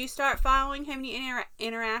if you do start following him and you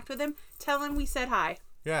interact with him, tell him we said hi.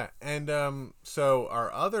 Yeah, and so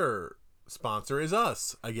our other sponsor is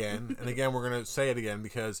us again. And again, we're going to say it again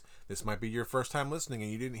because this might be your first time listening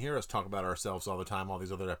and you didn't hear us talk about ourselves all the time, all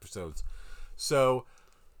these other episodes. So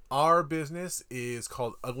our business is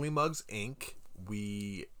called Ugly Mugs Inc.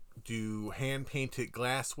 We do hand-painted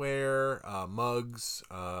glassware, mugs,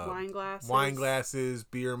 wine glasses,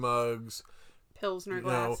 beer mugs, Pilsner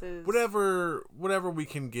glasses, whatever we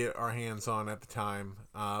can get our hands on at the time.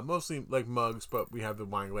 Mostly like mugs, but we have the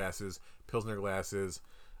wine glasses, Pilsner glasses.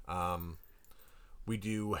 We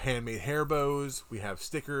do handmade hair bows. We have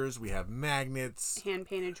stickers. We have magnets.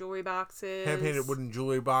 Hand-painted jewelry boxes. Hand-painted wooden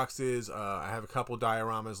jewelry boxes. I have a couple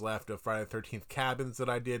dioramas left of Friday the 13th cabins that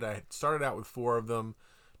I did. I started out with 4 of them.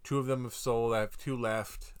 2 of them have sold. I have 2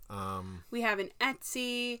 left. We have an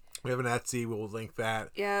Etsy. We'll link that.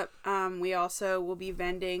 Yep. We also will be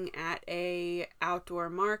vending at a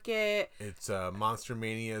outdoor market. It's Monster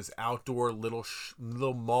Mania's outdoor little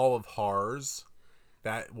mall of horrors.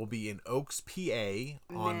 That will be in Oaks, PA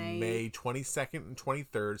on May 22nd and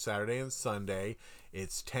 23rd, Saturday and Sunday.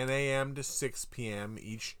 It's 10 a.m. to 6 p.m.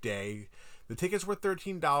 each day. The tickets were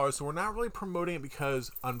 $13, so we're not really promoting it because,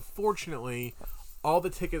 unfortunately, all the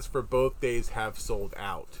tickets for both days have sold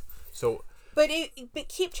out. So, but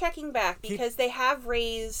keep checking back because they have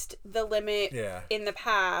raised the limit in the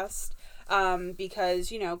past because,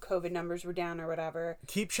 COVID numbers were down or whatever.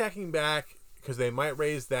 Keep checking back because they might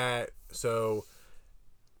raise that. So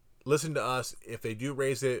listen to us. If they do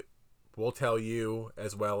raise it, we'll tell you,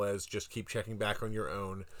 as well as just keep checking back on your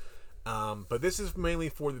own. But this is mainly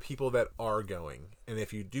for the people that are going. And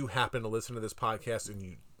if you do happen to listen to this podcast and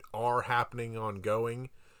you are happening on going,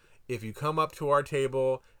 if you come up to our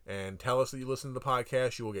table and tell us that you listen to the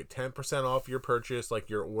podcast, you will get 10% off your purchase, like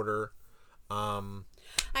your order. I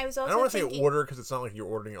was also I don't want to say order because it's not like you're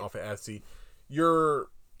ordering it off of Etsy. Your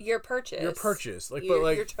purchase, like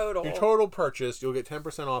your total purchase, you'll get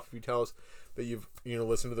 10% off if you tell us that you've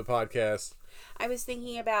listened to the podcast. I was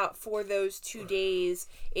thinking about for those 2 days,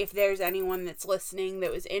 if there's anyone that's listening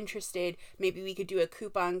that was interested, maybe we could do a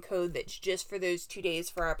coupon code that's just for those 2 days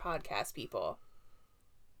for our podcast people.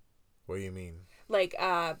 What do you mean? Like,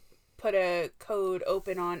 put a code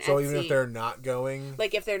open on Etsy. So even if they're not going?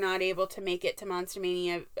 Like, if they're not able to make it to Monster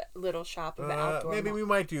Mania little shop of outdoor. Maybe we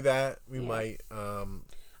might do that. We might.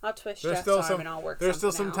 I'll twist Jeff's arm and I'll work There's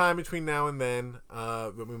still something some time between now and then,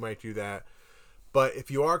 but we might do that. But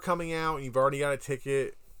if you are coming out and you've already got a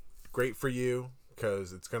ticket, great for you,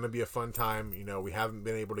 because it's going to be a fun time. We haven't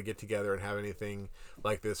been able to get together and have anything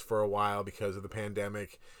like this for a while because of the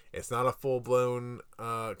pandemic. It's not a full-blown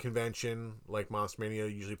convention like Monster Mania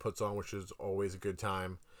usually puts on, which is always a good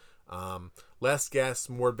time. Less guests,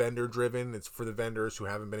 more vendor-driven. It's for the vendors who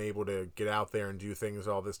haven't been able to get out there and do things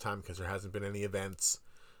all this time because there hasn't been any events.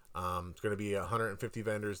 It's going to be 150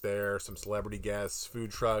 vendors there, some celebrity guests,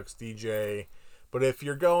 food trucks, DJ. But if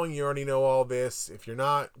you're going, you already know all this. If you're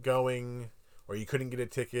not going or you couldn't get a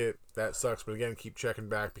ticket, that sucks. But again, keep checking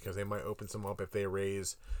back because they might open some up if they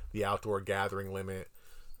raise the outdoor gathering limit.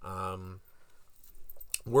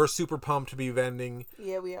 We're super pumped to be vending.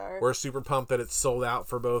 Yeah, we are. We're super pumped that it's sold out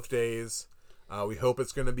for both days. We hope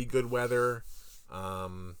it's going to be good weather.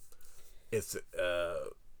 It's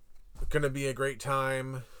going to be a great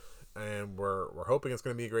time, and we're hoping it's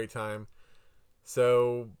going to be a great time.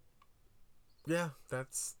 So, yeah,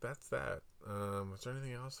 that's that. Is there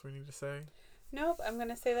anything else we need to say? Nope, I'm going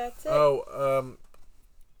to say that's it. Oh,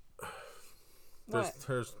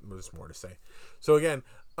 there's more to say. So again,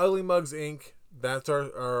 Ugly Mugs Inc. That's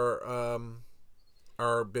our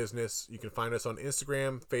business. You can find us on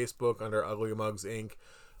Instagram, Facebook under Ugly Mugs Inc.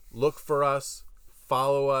 Look for us,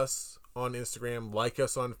 follow us on Instagram, like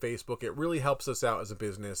us on Facebook. It really helps us out as a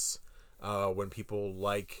business when people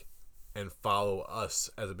like and follow us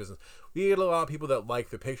as a business. We get a lot of people that like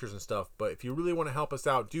the pictures and stuff, but if you really want to help us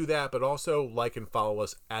out, do that, but also like and follow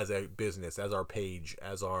us as a business, as our page,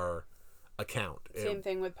 as our account. Same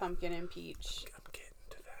thing with Pumpkin and Peach. I'm getting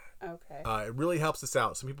to that. Okay. It really helps us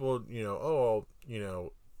out. Some people,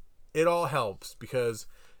 it all helps because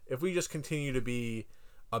if we just continue to be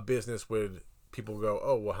a business with people go,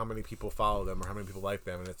 oh, well, how many people follow them or how many people like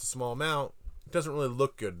them, and it's a small amount, it doesn't really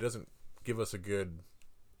look good. It doesn't give us a good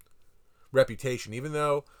reputation, even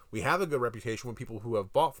though we have a good reputation with people who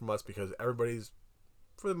have bought from us because everybody's,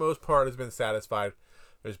 for the most part, has been satisfied.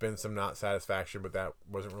 There's been some not satisfaction, but that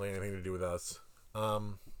wasn't really anything to do with us.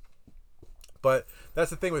 But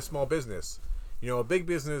that's the thing with small business. A big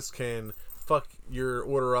business can fuck your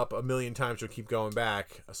order up a million times, you'll keep going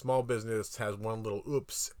back. A small business has one little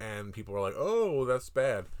oops, and people are like, oh, that's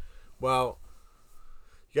bad. Well,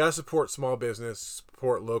 you gotta support small business,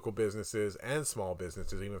 support local businesses and small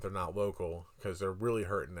businesses, even if they're not local, because they're really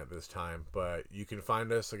hurting at this time. But you can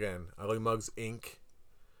find us, again, Ugly Mugs Inc.,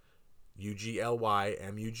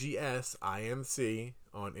 UGLYMUGSINC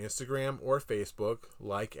on Instagram or Facebook.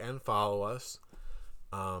 Like and follow us.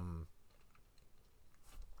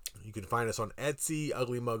 You can find us on Etsy,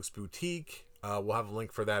 Ugly Mugs Boutique. We'll have a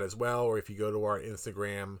link for that as well. Or if you go to our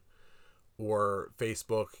Instagram or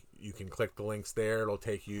Facebook, you can click the links there. It'll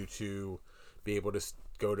take you to be able to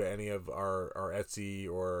go to any of our Etsy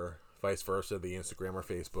or vice versa, the Instagram or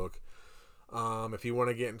Facebook. If you want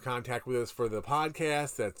to get in contact with us for the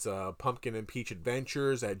podcast, that's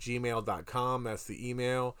pumpkinandpeachadventures@gmail.com. That's the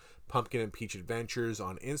email. Pumpkin and Peach Adventures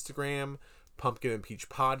on Instagram. Pumpkin and Peach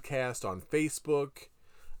Podcast on Facebook.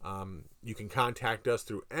 You can contact us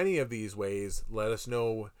through any of these ways. Let us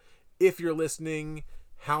know if you're listening,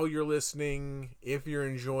 how you're listening, if you're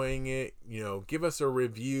enjoying it. Give us a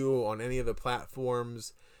review on any of the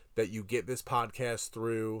platforms that you get this podcast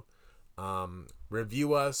through.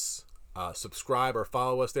 Review us. Subscribe or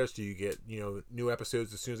follow us there so you get new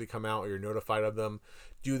episodes as soon as they come out or you're notified of them.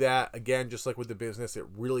 Do that. Again, just like with the business, it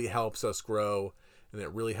really helps us grow, and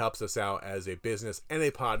it really helps us out as a business and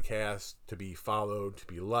a podcast to be followed, to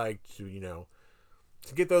be liked, to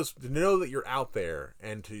get those, to know that you're out there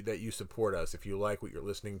and that you support us if you like what you're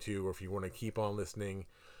listening to or if you want to keep on listening.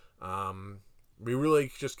 We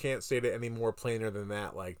really just can't state it any more plainer than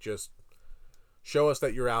that. Like, just show us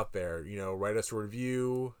that you're out there. Write us a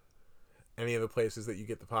review, any of the places that you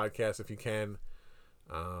get the podcast if you can.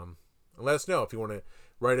 And let us know if you want to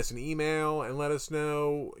write us an email and let us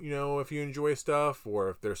know, if you enjoy stuff, or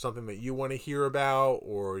if there's something that you want to hear about,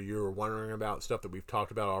 or you're wondering about stuff that we've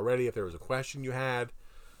talked about already, if there was a question you had.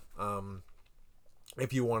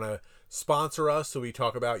 If you want to sponsor us so we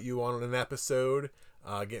talk about you on an episode,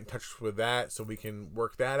 get in touch with that so we can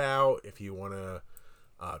work that out. If you want to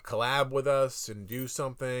collab with us and do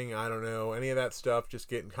something, I don't know, any of that stuff, just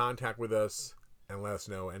get in contact with us and let us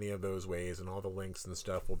know any of those ways, and all the links and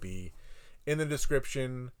stuff will be in the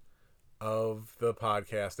description of the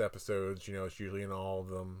podcast episodes. It's usually in all of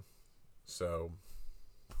them. So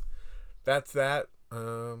that's that.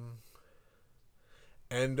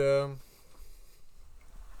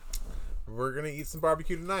 We're going to eat some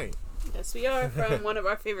barbecue tonight. Yes, we are, from one of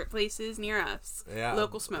our favorite places near us. Yeah.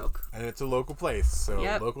 Local Smoke. And it's a local place. So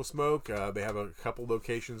Yep. Local Smoke, they have a couple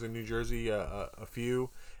locations in New Jersey, a few,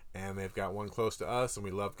 and they've got one close to us, and we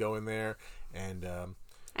love going there. And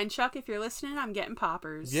Chuck, if you're listening, I'm getting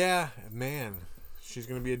poppers. yeah, man, she's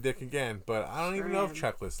going to be a dick again. But I don't even know if am.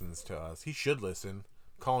 Chuck listens to us. He should listen.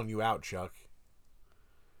 Calling you out, Chuck.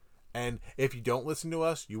 And if you don't listen to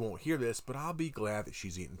us, you won't hear this, but I'll be glad that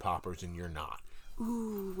she's eating poppers and you're not.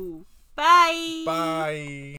 Ooh. Bye. Bye.